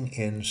colliding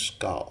in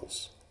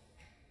skulls,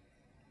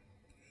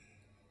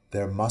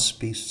 there must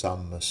be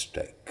some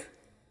mistake.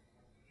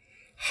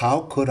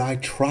 how could I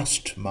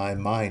trust my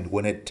mind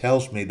when it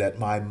tells me that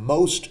my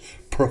most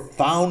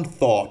profound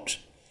thought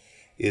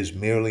is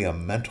merely a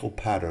mental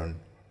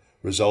pattern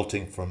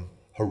resulting from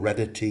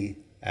heredity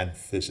and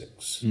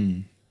physics?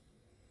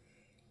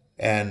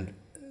 And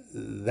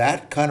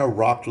that kind of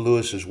rocked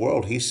Lewis's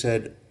world. He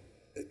said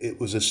it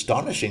was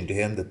astonishing to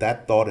him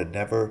that thought had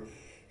never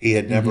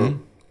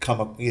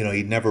come up,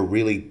 he'd never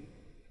really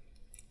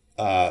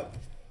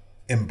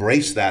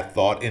embraced that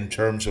thought in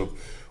terms of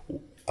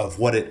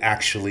what it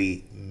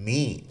actually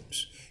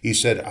means. He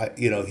said,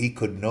 he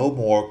could no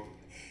more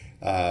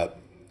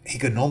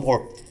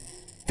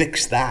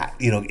fix that,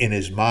 in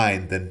his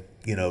mind than,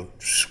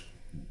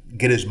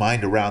 get his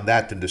mind around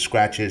that than to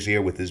scratch his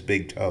ear with his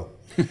big toe.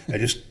 I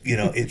just,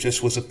 it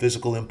just was a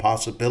physical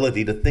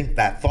impossibility to think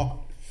that thought.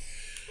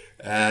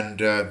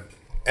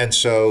 And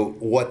so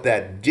what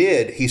that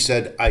did, he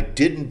said, I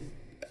didn't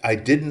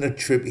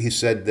attribute, he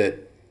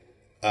said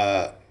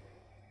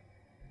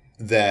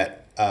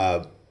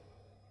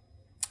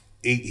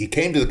he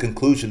came to the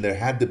conclusion there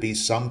had to be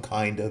some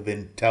kind of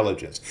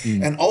intelligence.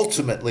 And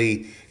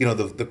ultimately,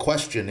 the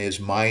question is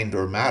mind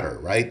or matter,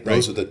 right?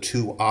 Those are the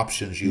two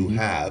options you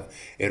have.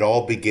 It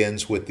all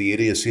begins with the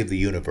idiocy of the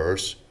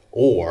universe,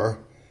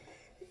 or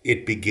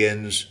it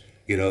begins,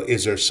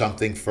 is there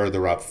something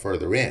further up,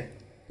 further in?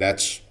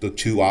 That's the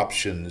two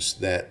options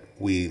that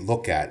we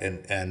look at.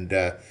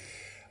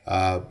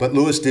 But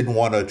Lewis didn't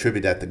want to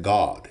attribute that to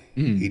God.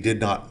 He did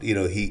not,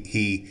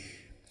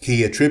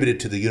 he attributed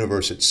to the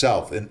universe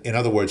itself. In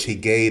other words, he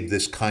gave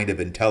this kind of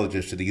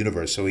intelligence to the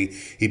universe. So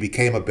he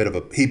became a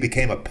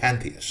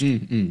pantheist.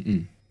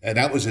 And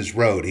that was his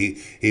road.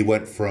 He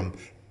went from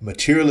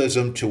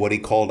materialism to what he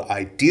called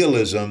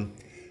idealism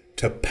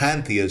to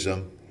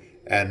pantheism,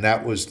 and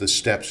that was the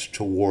steps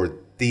toward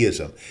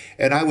theism.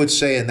 And I would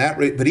say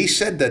but he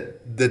said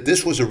that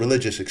this was a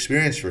religious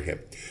experience for him.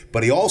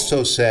 But he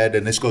also said,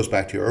 and this goes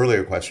back to your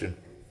earlier question,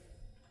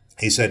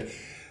 he said,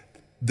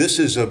 this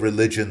is a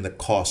religion that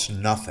costs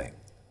nothing.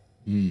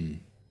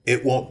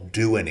 It won't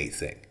do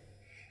anything.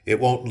 It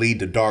won't lead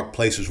to dark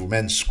places where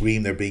men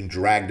scream they're being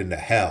dragged into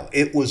hell.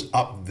 It was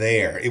up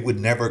there. It would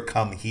never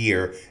come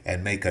here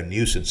and make a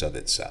nuisance of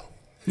itself.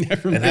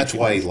 And that's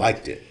why he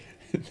liked it.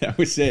 That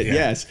was it,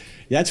 yes.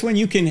 That's when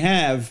you can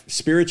have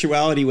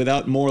spirituality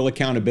without moral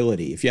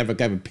accountability. If you have a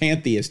kind of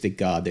pantheistic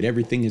God, that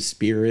everything is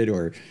spirit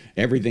or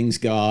everything's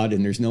God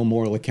and there's no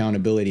moral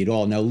accountability at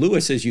all. Now,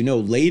 Lewis, as you know,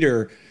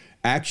 later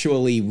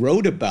actually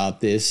wrote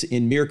about this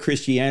in Mere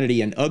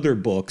Christianity and other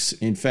books.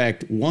 In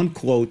fact, one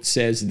quote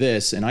says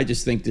this, and I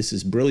just think this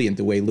is brilliant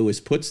the way Lewis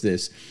puts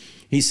this.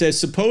 He says,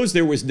 suppose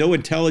there was no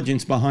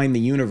intelligence behind the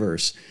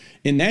universe.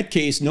 In that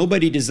case,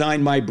 nobody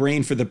designed my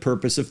brain for the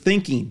purpose of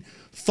thinking.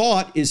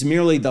 Thought is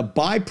merely the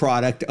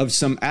byproduct of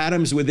some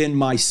atoms within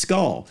my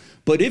skull.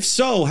 But if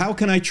so, how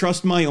can I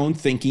trust my own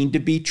thinking to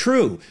be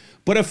true?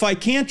 But if I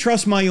can't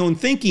trust my own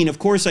thinking, of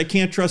course, I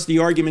can't trust the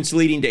arguments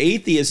leading to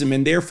atheism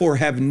and therefore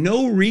have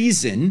no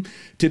reason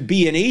to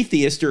be an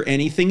atheist or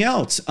anything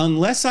else.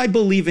 Unless I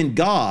believe in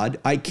God,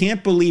 I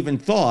can't believe in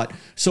thought,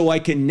 so I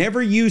can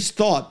never use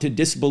thought to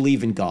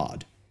disbelieve in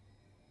God.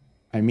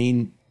 I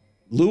mean,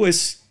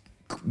 Lewis,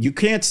 you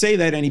can't say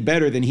that any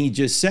better than he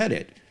just said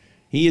it.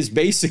 He is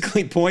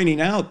basically pointing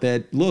out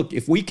that, look,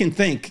 if we can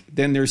think,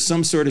 then there's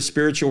some sort of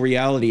spiritual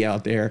reality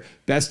out there,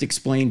 best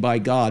explained by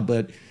God.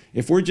 But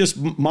if we're just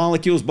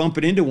molecules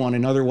bumping into one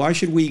another, why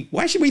should we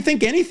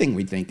think anything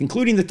we think,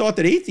 including the thought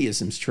that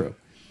atheism's true?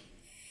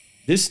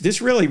 This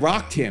really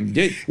rocked him.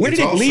 Where did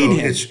it lead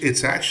him?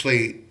 It's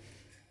actually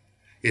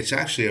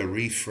a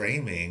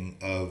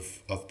reframing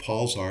of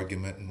Paul's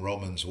argument in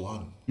Romans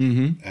 1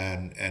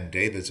 and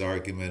David's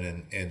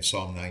argument in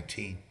Psalm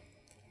 19.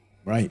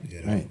 Right.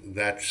 Right.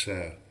 That's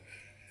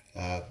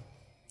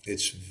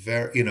it's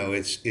very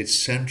it's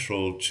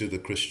central to the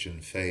Christian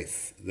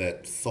faith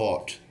that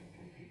thought.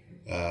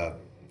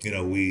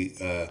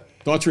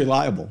 Thought's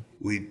reliable.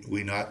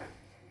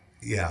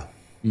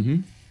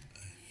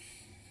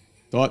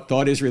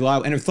 Thought is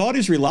reliable, and if thought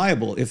is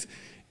reliable,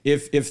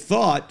 if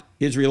thought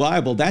is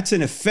reliable, that's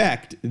an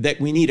effect that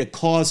we need a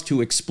cause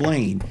to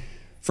explain.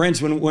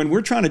 Friends, when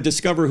we're trying to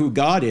discover who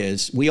God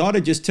is, we ought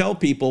to just tell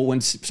people, when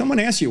someone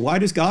asks you, why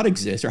does God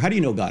exist? Or how do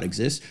you know God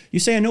exists? You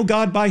say, I know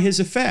God by his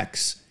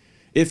effects.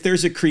 If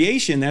there's a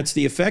creation, that's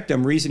the effect.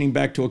 I'm reasoning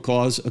back to a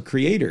cause, a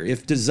creator.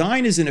 If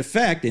design is an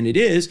effect, and it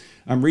is,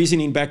 I'm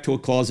reasoning back to a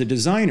cause, a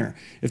designer.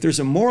 If there's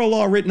a moral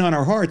law written on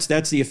our hearts,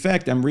 that's the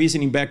effect. I'm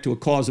reasoning back to a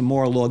cause, a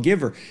moral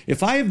lawgiver.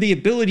 If I have the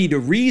ability to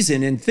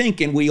reason and think,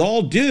 and we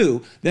all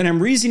do, then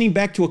I'm reasoning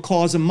back to a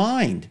cause, a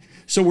mind.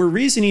 So we're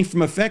reasoning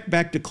from effect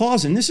back to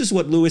cause, and this is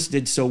what Lewis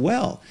did so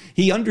well.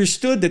 He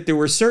understood that there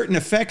were certain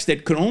effects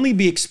that could only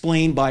be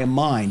explained by a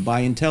mind,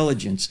 by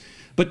intelligence.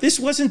 But this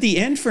wasn't the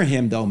end for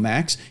him, though,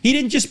 Max. He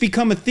didn't just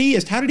become a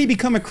theist. How did he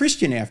become a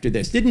Christian after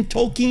this? Didn't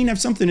Tolkien have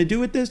something to do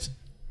with this?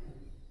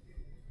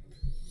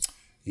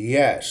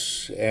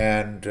 Yes,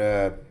 and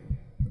there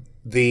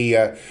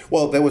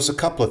was a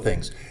couple of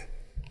things.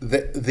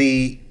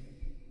 There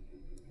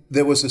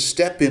was a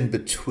step in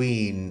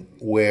between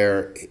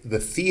where the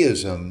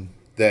theism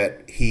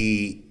that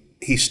he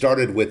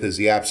started with as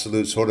the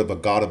absolute sort of a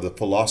God of the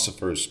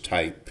philosophers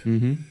type,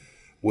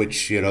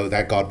 which,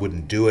 that God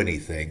wouldn't do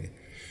anything.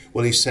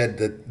 Well, he said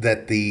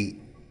that the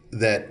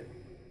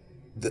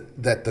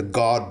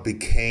God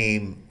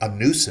became a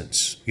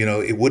nuisance.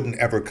 It wouldn't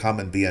ever come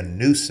and be a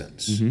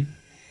nuisance.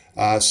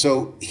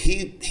 So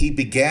he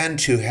began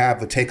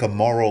to take a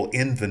moral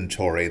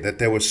inventory, that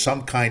there was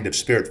some kind of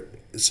spirit,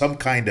 some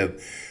kind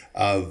of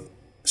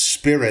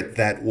spirit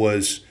that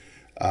was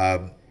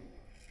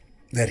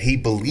that he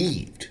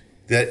believed,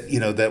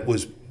 that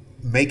was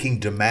making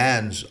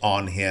demands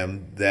on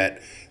him, that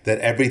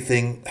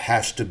everything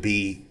has to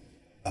be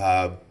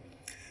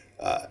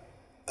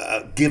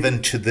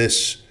given to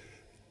this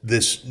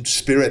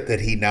spirit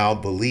that he now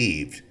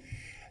believed,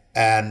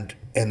 and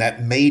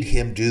that made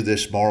him do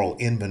this moral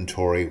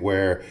inventory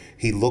where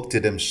he looked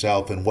at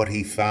himself, and what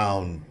he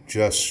found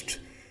just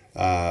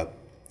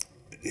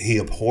he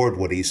abhorred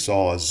what he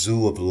saw, a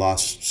zoo of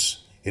lusts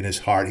in his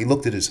heart. He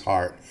looked at his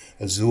heart,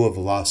 a zoo of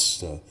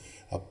lusts, a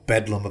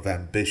bedlam of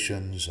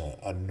ambitions,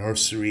 a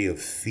nursery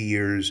of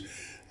fears,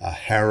 a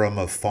harem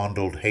of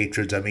fondled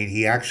hatreds. I mean,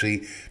 he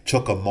actually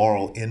took a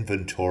moral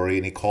inventory,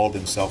 and he called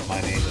himself,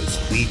 "My name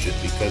is Legion,"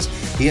 because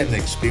he had an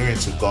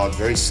experience of God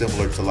very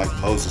similar to like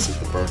Moses at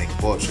the burning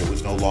bush. It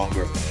was no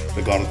longer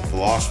the God of the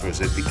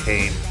philosophers. It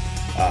became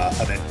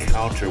an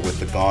encounter with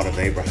the God of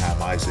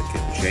Abraham, Isaac,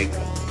 and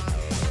Jacob.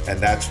 And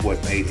that's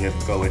what made him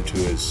go into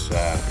his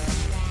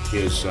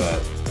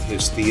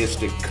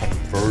theistic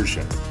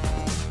conversion.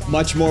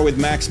 Much more with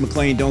Max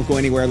McLean. Don't go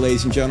anywhere,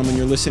 ladies and gentlemen.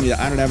 You're listening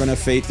to I Don't Have Enough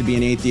Faith to Be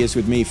an Atheist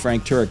with me,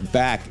 Frank Turek,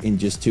 back in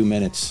just 2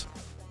 minutes.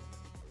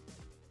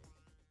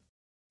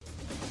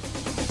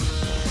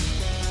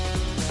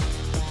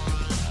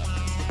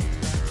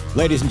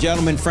 Ladies and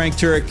gentlemen, Frank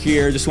Turek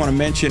here. Just want to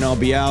mention I'll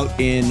be out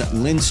in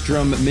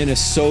Lindstrom,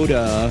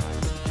 Minnesota,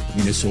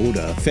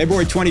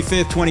 February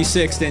 25th,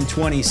 26th, and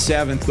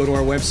 27th. Go to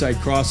our website,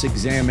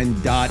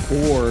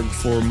 crossexamine.org,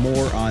 for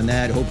more on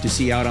that. Hope to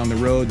see you out on the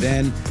road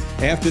then.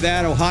 After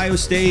that, Ohio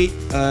State,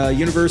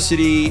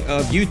 University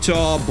of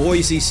Utah,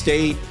 Boise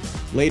State.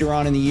 Later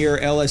on in the year,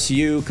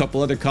 LSU, a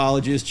couple other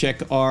colleges.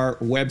 Check our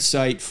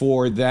website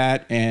for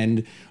that.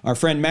 And our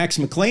friend Max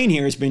McLean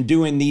here has been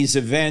doing these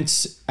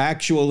events,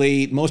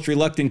 actually, Most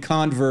Reluctant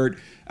Convert,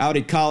 out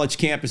at college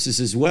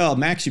campuses as well.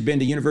 Max, you've been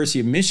to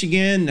University of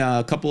Michigan,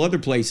 a couple other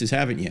places,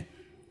 haven't you?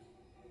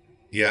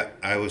 Yeah,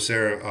 I was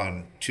there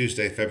on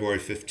Tuesday, February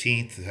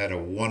 15th. Had a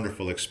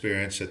wonderful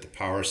experience at the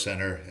Power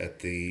Center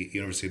at the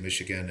University of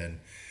Michigan.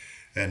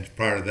 And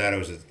prior to that, I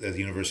was at the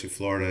University of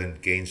Florida in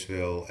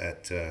Gainesville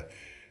at the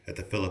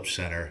Phillips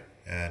Center.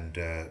 And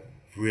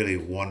really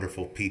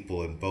wonderful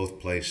people in both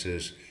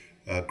places.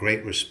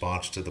 Great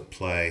response to the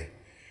play.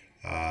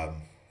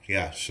 Then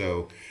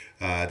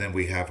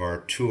we have our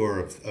tour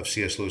of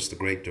C.S. Lewis, The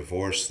Great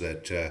Divorce,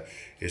 that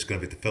is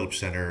going to be at the Phillips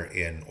Center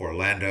in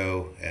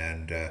Orlando,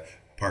 and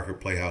Parker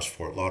Playhouse,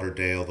 Fort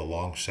Lauderdale, the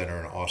Long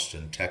Center in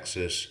Austin,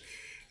 Texas,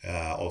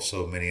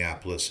 also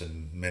Minneapolis,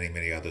 and many,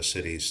 many other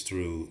cities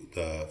through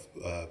the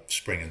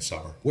spring and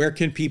summer. Where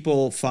can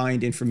people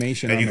find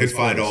information on those? And you can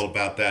find all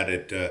about that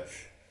at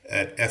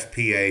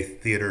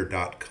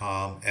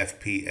fpatheater.com,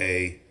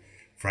 FPA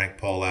Frank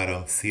Paul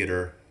Adam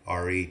Theater,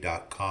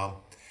 RE.com.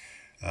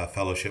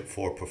 Fellowship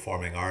for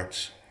Performing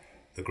Arts,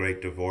 The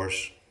Great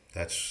Divorce.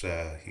 That's you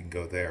can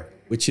go there.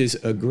 Which is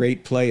a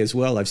great play as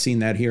well. I've seen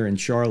that here in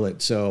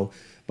Charlotte. So,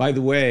 by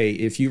the way,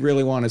 if you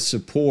really want to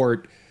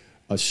support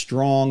a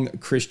strong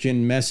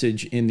Christian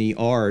message in the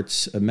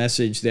arts, a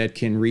message that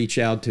can reach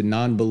out to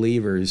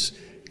non-believers,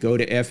 go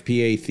to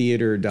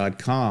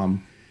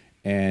fpatheater.com,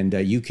 and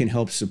you can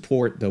help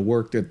support the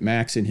work that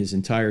Max and his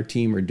entire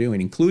team are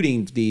doing,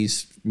 including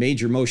these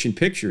major motion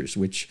pictures,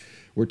 which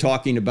we're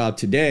talking about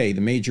today.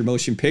 The major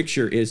motion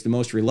picture is The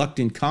Most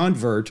Reluctant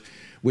Convert,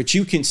 which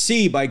you can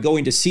see by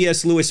going to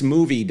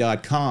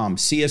cslewismovie.com,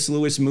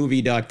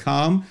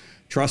 cslewismovie.com.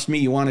 Trust me,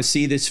 you want to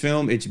see this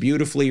film. It's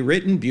beautifully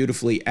written,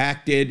 beautifully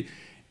acted,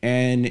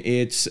 and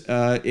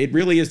it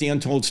really is the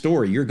untold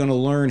story. You're going to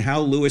learn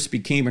how Lewis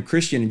became a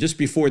Christian. And just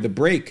before the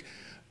break,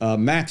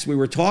 Max, we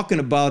were talking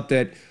about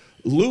that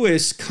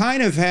Lewis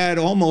kind of had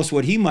almost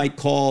what he might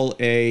call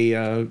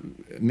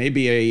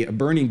maybe a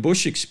burning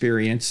bush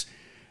experience,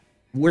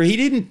 where he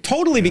didn't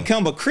totally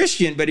become a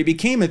Christian, but he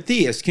became a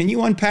theist. Can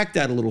you unpack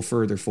that a little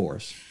further for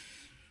us?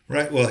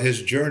 Right. Well,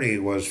 his journey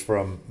was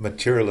from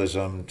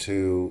materialism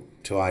to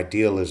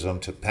idealism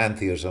to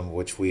pantheism,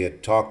 which we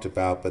had talked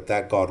about, but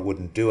that God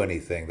wouldn't do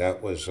anything.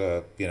 That was,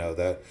 there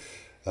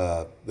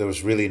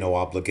was really no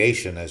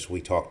obligation, as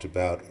we talked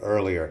about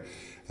earlier.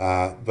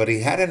 But he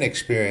had an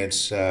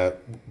experience.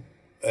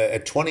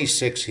 At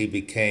 26, he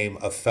became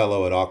a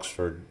fellow at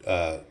Oxford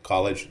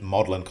College,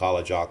 Magdalen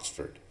College,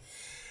 Oxford.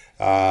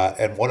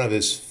 And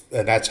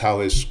that's how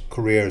his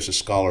career as a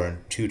scholar and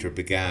tutor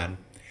began.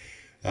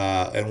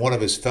 And one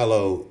of his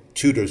fellow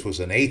tutors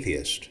was an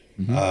atheist,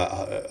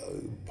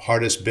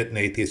 hardest bitten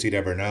atheist he'd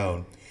ever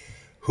known,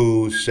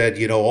 who said,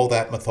 all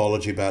that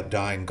mythology about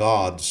dying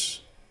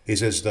gods, he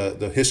says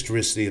the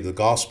historicity of the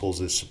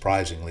Gospels is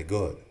surprisingly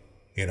good.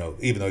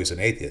 even though he's an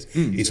atheist.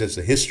 He says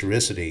the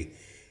historicity,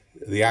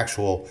 the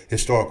actual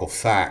historical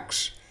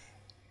facts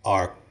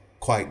are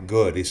quite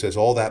good. He says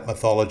all that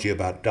mythology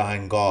about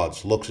dying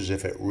gods looks as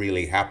if it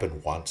really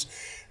happened once.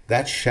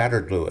 That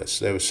shattered Lewis.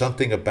 There was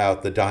something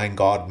about the dying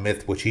god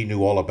myth, which he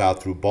knew all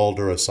about through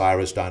Balder,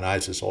 Osiris,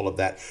 Dionysus, all of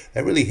that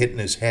really hit in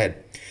his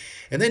head.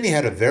 And then he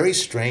had a very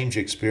strange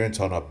experience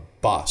on a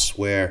bus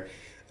where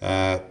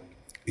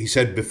he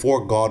said,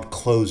 before God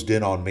closed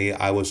in on me,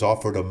 I was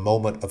offered a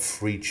moment of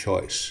free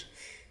choice.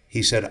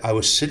 He said, I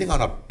was sitting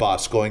on a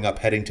bus going up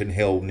Headington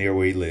Hill near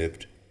where he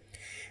lived,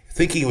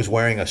 thinking he was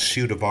wearing a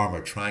suit of armor,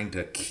 trying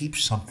to keep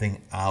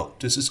something out.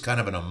 This is kind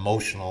of an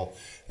emotional,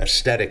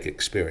 aesthetic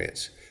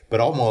experience, but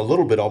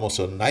almost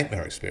a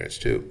nightmare experience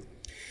too.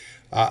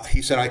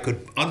 He said I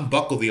could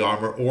unbuckle the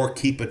armor or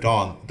keep it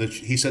on.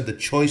 He said the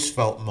choice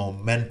felt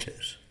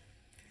momentous.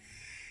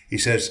 He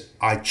says,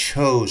 I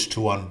chose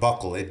to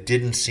unbuckle. It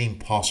didn't seem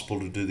possible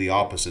to do the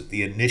opposite.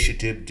 The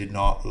initiative did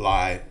not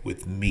lie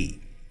with me.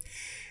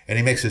 And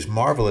he makes this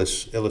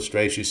marvelous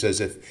illustration. He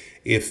says,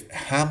 if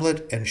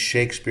Hamlet and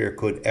Shakespeare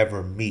could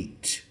ever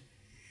meet,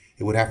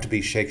 it would have to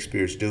be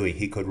Shakespeare's doing.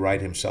 He could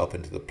write himself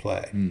into the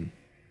play.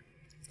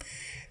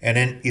 And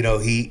then,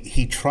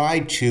 he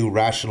tried to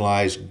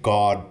rationalize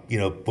God,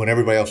 when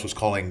everybody else was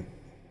calling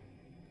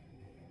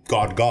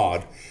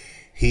God,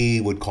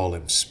 he would call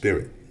him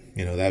spirit.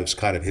 That was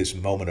kind of his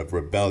moment of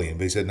rebellion.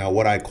 But he said, now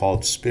what I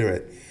called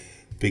spirit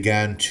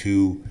began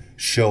to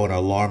show an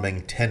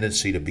alarming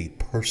tendency to be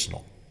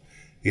personal.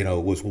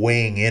 Was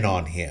weighing in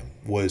on him.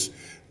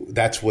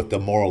 That's what the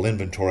moral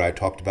inventory I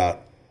talked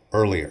about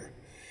earlier.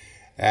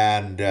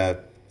 And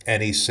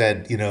he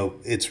said,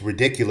 it's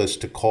ridiculous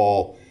to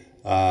talk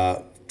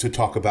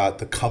about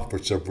the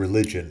comforts of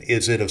religion.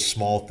 Is it a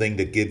small thing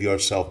to give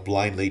yourself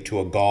blindly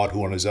to a God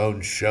who on his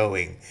own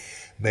showing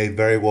may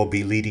very well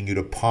be leading you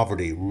to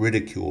poverty,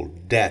 ridicule,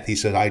 death? He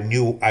said, I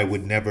knew I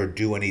would never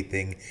do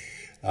anything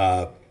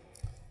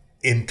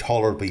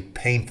intolerably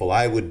painful.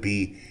 I would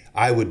be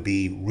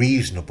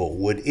reasonable.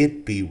 Would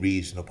it be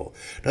reasonable?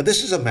 Now,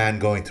 this is a man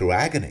going through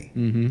agony.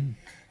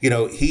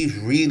 He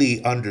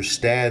really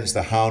understands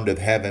the hound of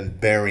heaven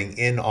bearing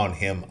in on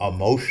him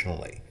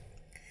emotionally.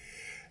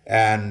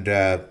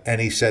 And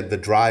he said the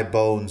dry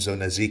bones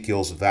in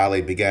Ezekiel's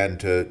valley began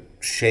to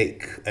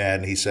shake.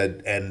 And he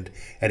said, and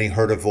he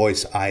heard a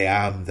voice, I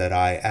am that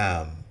I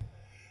am.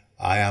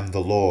 I am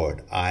the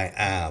Lord. I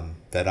am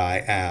that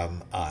I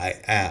am. I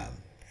am.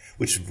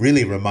 Which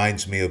really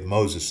reminds me of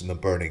Moses in the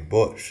burning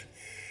bush.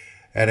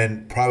 And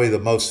in probably the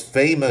most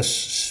famous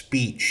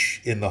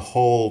speech in the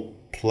whole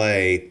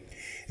play,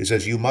 it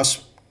says, you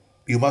must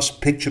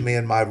picture me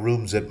in my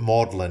rooms at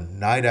Magdalen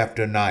night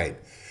after night,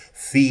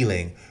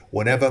 feeling,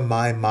 whenever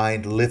my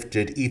mind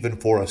lifted even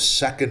for a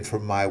second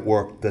from my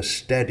work, the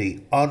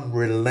steady,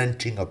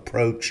 unrelenting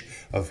approach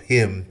of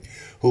him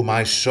whom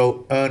I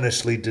so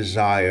earnestly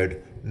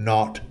desired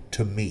not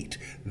to meet.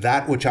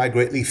 That which I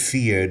greatly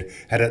feared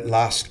had at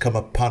last come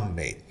upon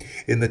me.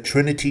 In the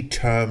Trinity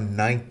term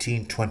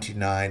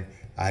 1929,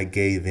 I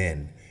gave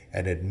in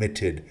and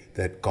admitted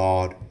that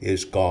God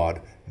is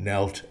God,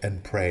 knelt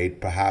and prayed,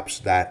 perhaps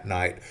that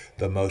night,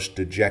 the most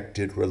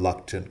dejected,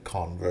 reluctant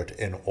convert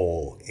in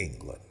all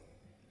England.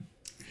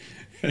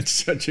 That's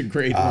such a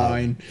great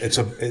line.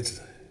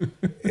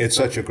 It's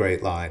such a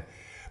great line.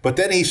 But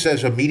then he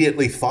says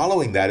immediately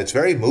following that, it's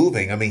very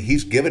moving. I mean,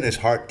 he's given his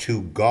heart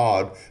to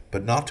God,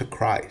 but not to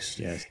Christ.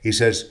 Yes. He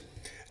says,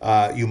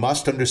 you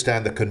must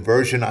understand the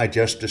conversion I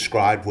just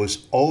described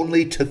was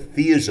only to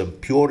theism,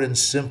 pure and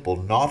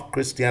simple, not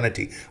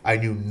Christianity. I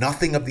knew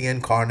nothing of the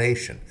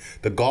incarnation.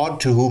 The God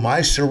to whom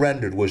I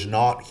surrendered was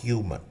not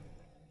human.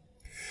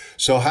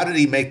 So how did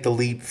he make the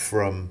leap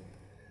from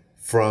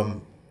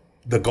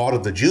the God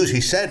of the Jews?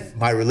 He said,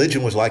 my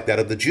religion was like that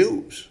of the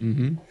Jews.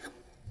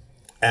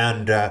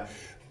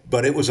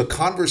 But it was a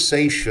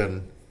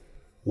conversation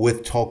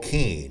with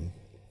Tolkien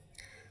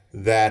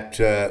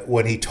that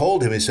when he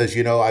told him, he says,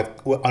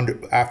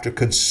 after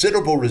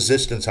considerable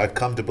resistance, I've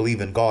come to believe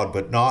in God,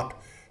 but not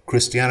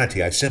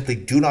Christianity. I simply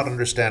do not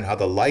understand how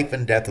the life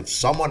and death of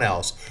someone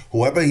else,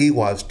 whoever he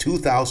was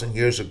 2,000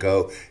 years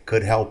ago,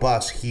 could help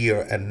us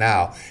here and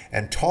now.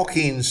 And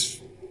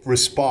Tolkien's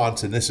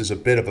response, and this is a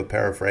bit of a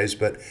paraphrase,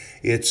 but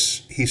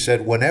he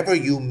said, whenever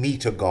you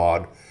meet a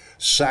God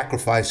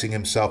sacrificing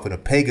himself in a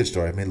pagan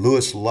story. I mean,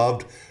 Lewis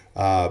loved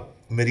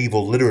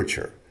medieval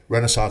literature,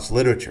 Renaissance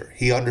literature.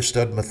 He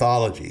understood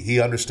mythology.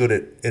 He understood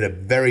it at a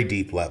very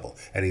deep level,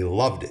 and he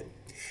loved it.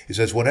 He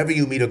says, whenever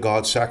you meet a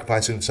God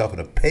sacrificing himself in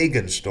a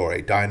pagan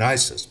story,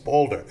 Dionysus,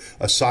 Balder,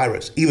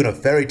 Osiris, even a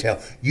fairy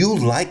tale, you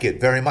like it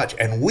very much.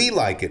 And we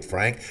like it,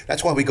 Frank.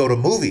 That's why we go to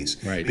movies.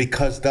 Right.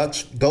 Because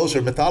those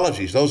are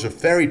mythologies. Those are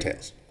fairy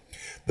tales.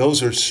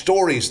 Those are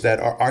stories that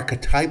are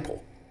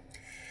archetypal.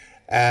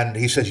 And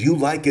he says, you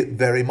like it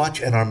very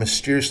much and are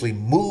mysteriously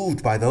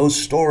moved by those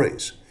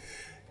stories.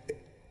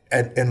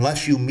 And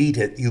unless you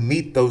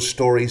meet those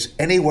stories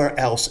anywhere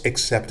else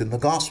except in the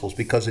Gospels,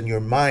 because in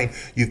your mind,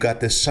 you've got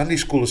this Sunday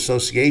school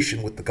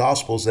association with the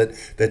Gospels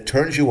that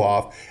turns you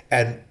off.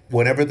 And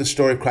whenever the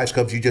story of Christ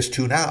comes, you just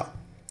tune out.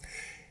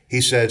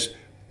 He says,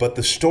 but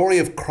the story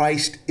of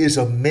Christ is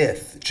a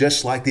myth,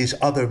 just like these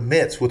other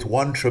myths, with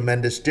one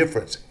tremendous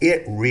difference.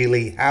 It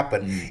really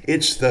happened.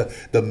 It's the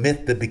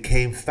myth that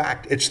became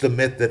fact. It's the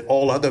myth that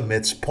all other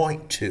myths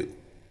point to.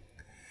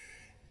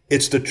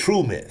 It's the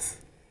true myth.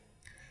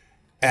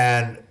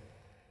 And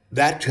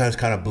that just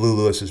kind of blew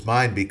Lewis's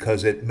mind,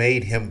 because it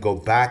made him go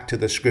back to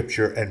the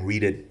scripture and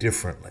read it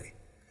differently.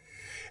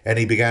 And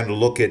he began to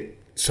look at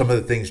some of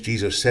the things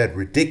Jesus said,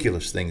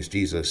 ridiculous things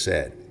Jesus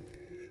said.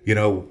 You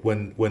know,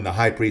 when the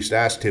high priest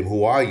asked him,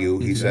 who are you?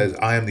 He says,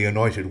 I am the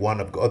anointed one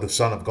of God, the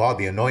Son of God,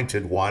 the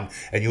anointed one,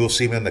 and you will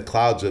see me in the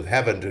clouds of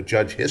heaven to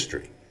judge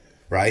history,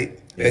 right?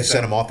 They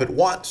sent him off at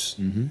once.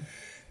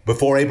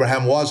 Before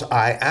Abraham was,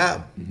 I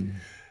am.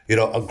 You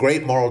know, a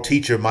great moral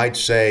teacher might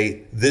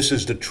say, this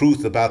is the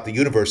truth about the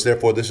universe,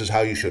 therefore this is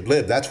how you should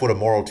live. That's what a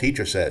moral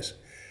teacher says.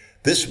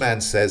 This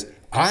man says,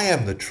 I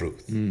am the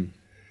truth. You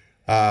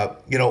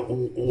know,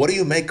 what do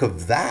you make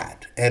of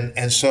that?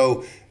 And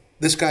so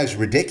this guy's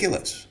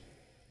ridiculous,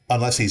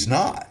 unless he's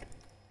not.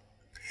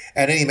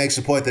 And then he makes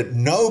the point that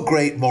no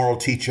great moral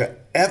teacher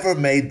ever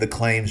made the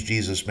claims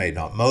Jesus made.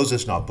 Not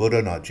Moses, not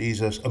Buddha, not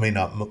Jesus. I mean,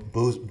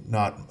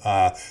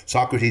 not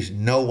Socrates.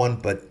 No one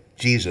but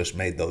Jesus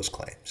made those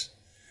claims.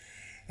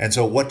 And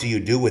so what do you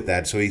do with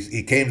that? So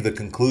he came to the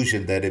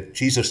conclusion that if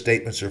Jesus'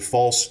 statements are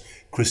false,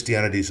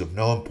 Christianity is of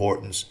no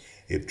importance.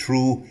 If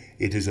true,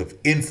 it is of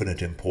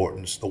infinite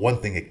importance. The one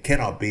thing it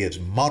cannot be is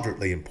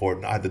moderately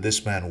important. Either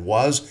this man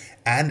was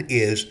and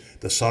is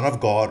the Son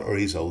of God, or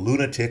he's a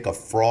lunatic, a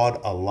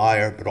fraud, a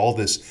liar. But all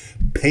this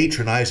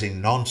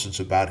patronizing nonsense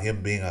about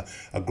him being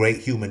a great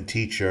human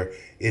teacher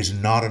is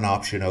not an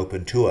option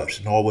open to us,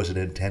 nor was it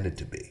intended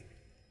to be.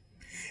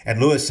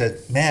 And Lewis said,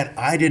 man,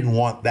 I didn't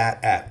want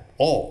that at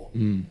all.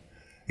 You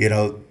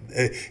know,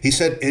 he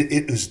said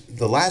it was,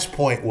 the last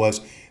point was,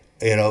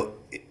 you know,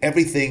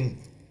 everything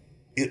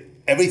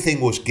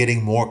was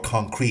getting more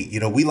concrete.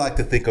 You know, we like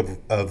to think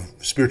of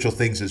spiritual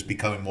things as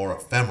becoming more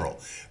ephemeral,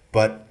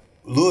 but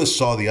Lewis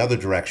saw the other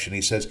direction.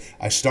 He says,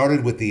 I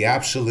started with the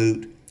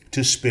absolute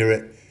to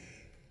spirit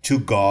to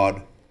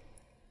God,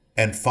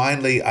 and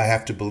finally I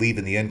have to believe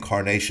in the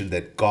incarnation,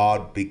 that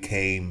God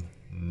became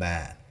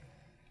man.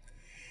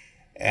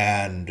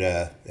 And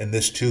in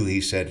this too, he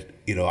said,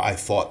 you know, I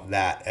thought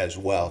that as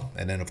well.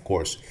 And then, of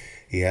course,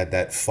 he had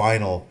that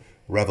final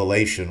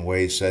revelation where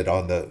he said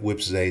on the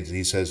Whipsades,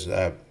 he says,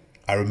 I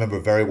remember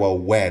very well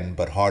when,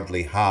 but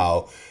hardly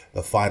how,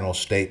 the final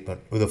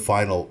statement, or the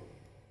final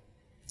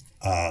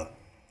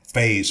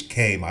phase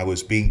came. I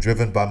was being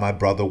driven by my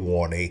brother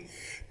Warney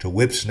to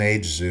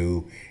Whipsnade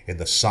Zoo in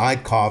the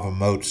sidecar of a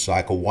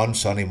motorcycle one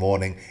sunny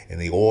morning in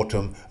the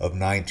autumn of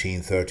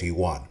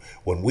 1931.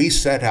 When we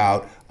set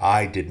out,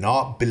 I did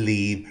not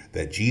believe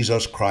that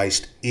Jesus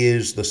Christ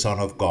is the Son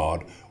of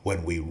God.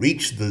 When we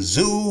reached the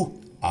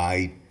zoo,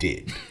 I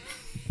did.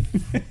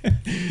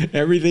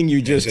 Everything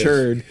you just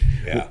heard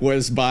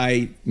was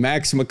by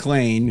Max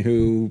McLean,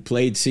 who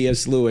played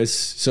C.S. Lewis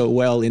so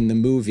well in the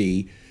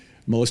movie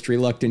Most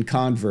Reluctant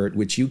Convert,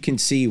 which you can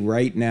see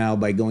right now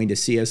by going to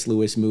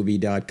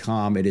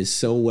cslewismovie.com. It is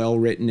so well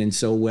written and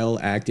so well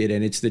acted,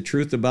 and it's the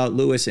truth about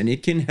Lewis, and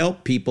it can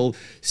help people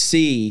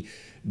see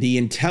the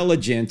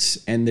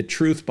intelligence and the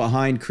truth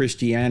behind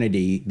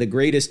Christianity. The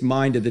greatest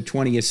mind of the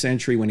 20th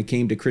century when it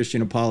came to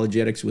Christian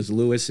apologetics was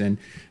Lewis, and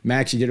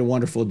Max, you did a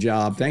wonderful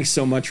job. Thanks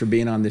so much for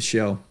being on this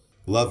show.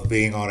 Love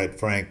being on it,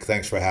 Frank.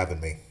 Thanks for having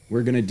me.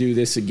 We're going to do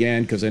this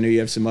again because I know you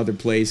have some other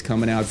plays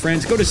coming out.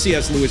 Friends, go to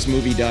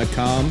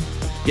cslewismovie.com.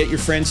 Get your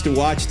friends to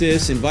watch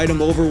this. Invite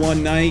them over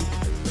one night.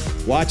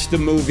 Watch the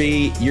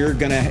movie.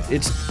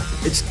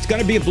 It's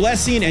going to be a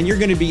blessing, and you're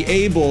going to be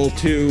able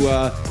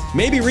to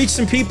maybe reach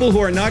some people who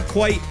are not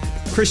quite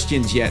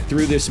Christians yet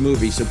through this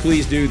movie. So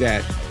please do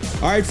that.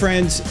 All right,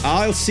 friends,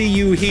 I'll see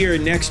you here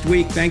next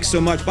week. Thanks so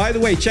much. By the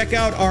way, check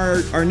out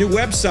our new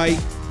website,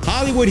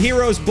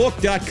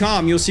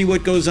 HollywoodHeroesBook.com. You'll see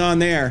what goes on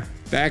there.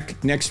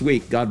 Back next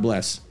week. God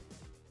bless.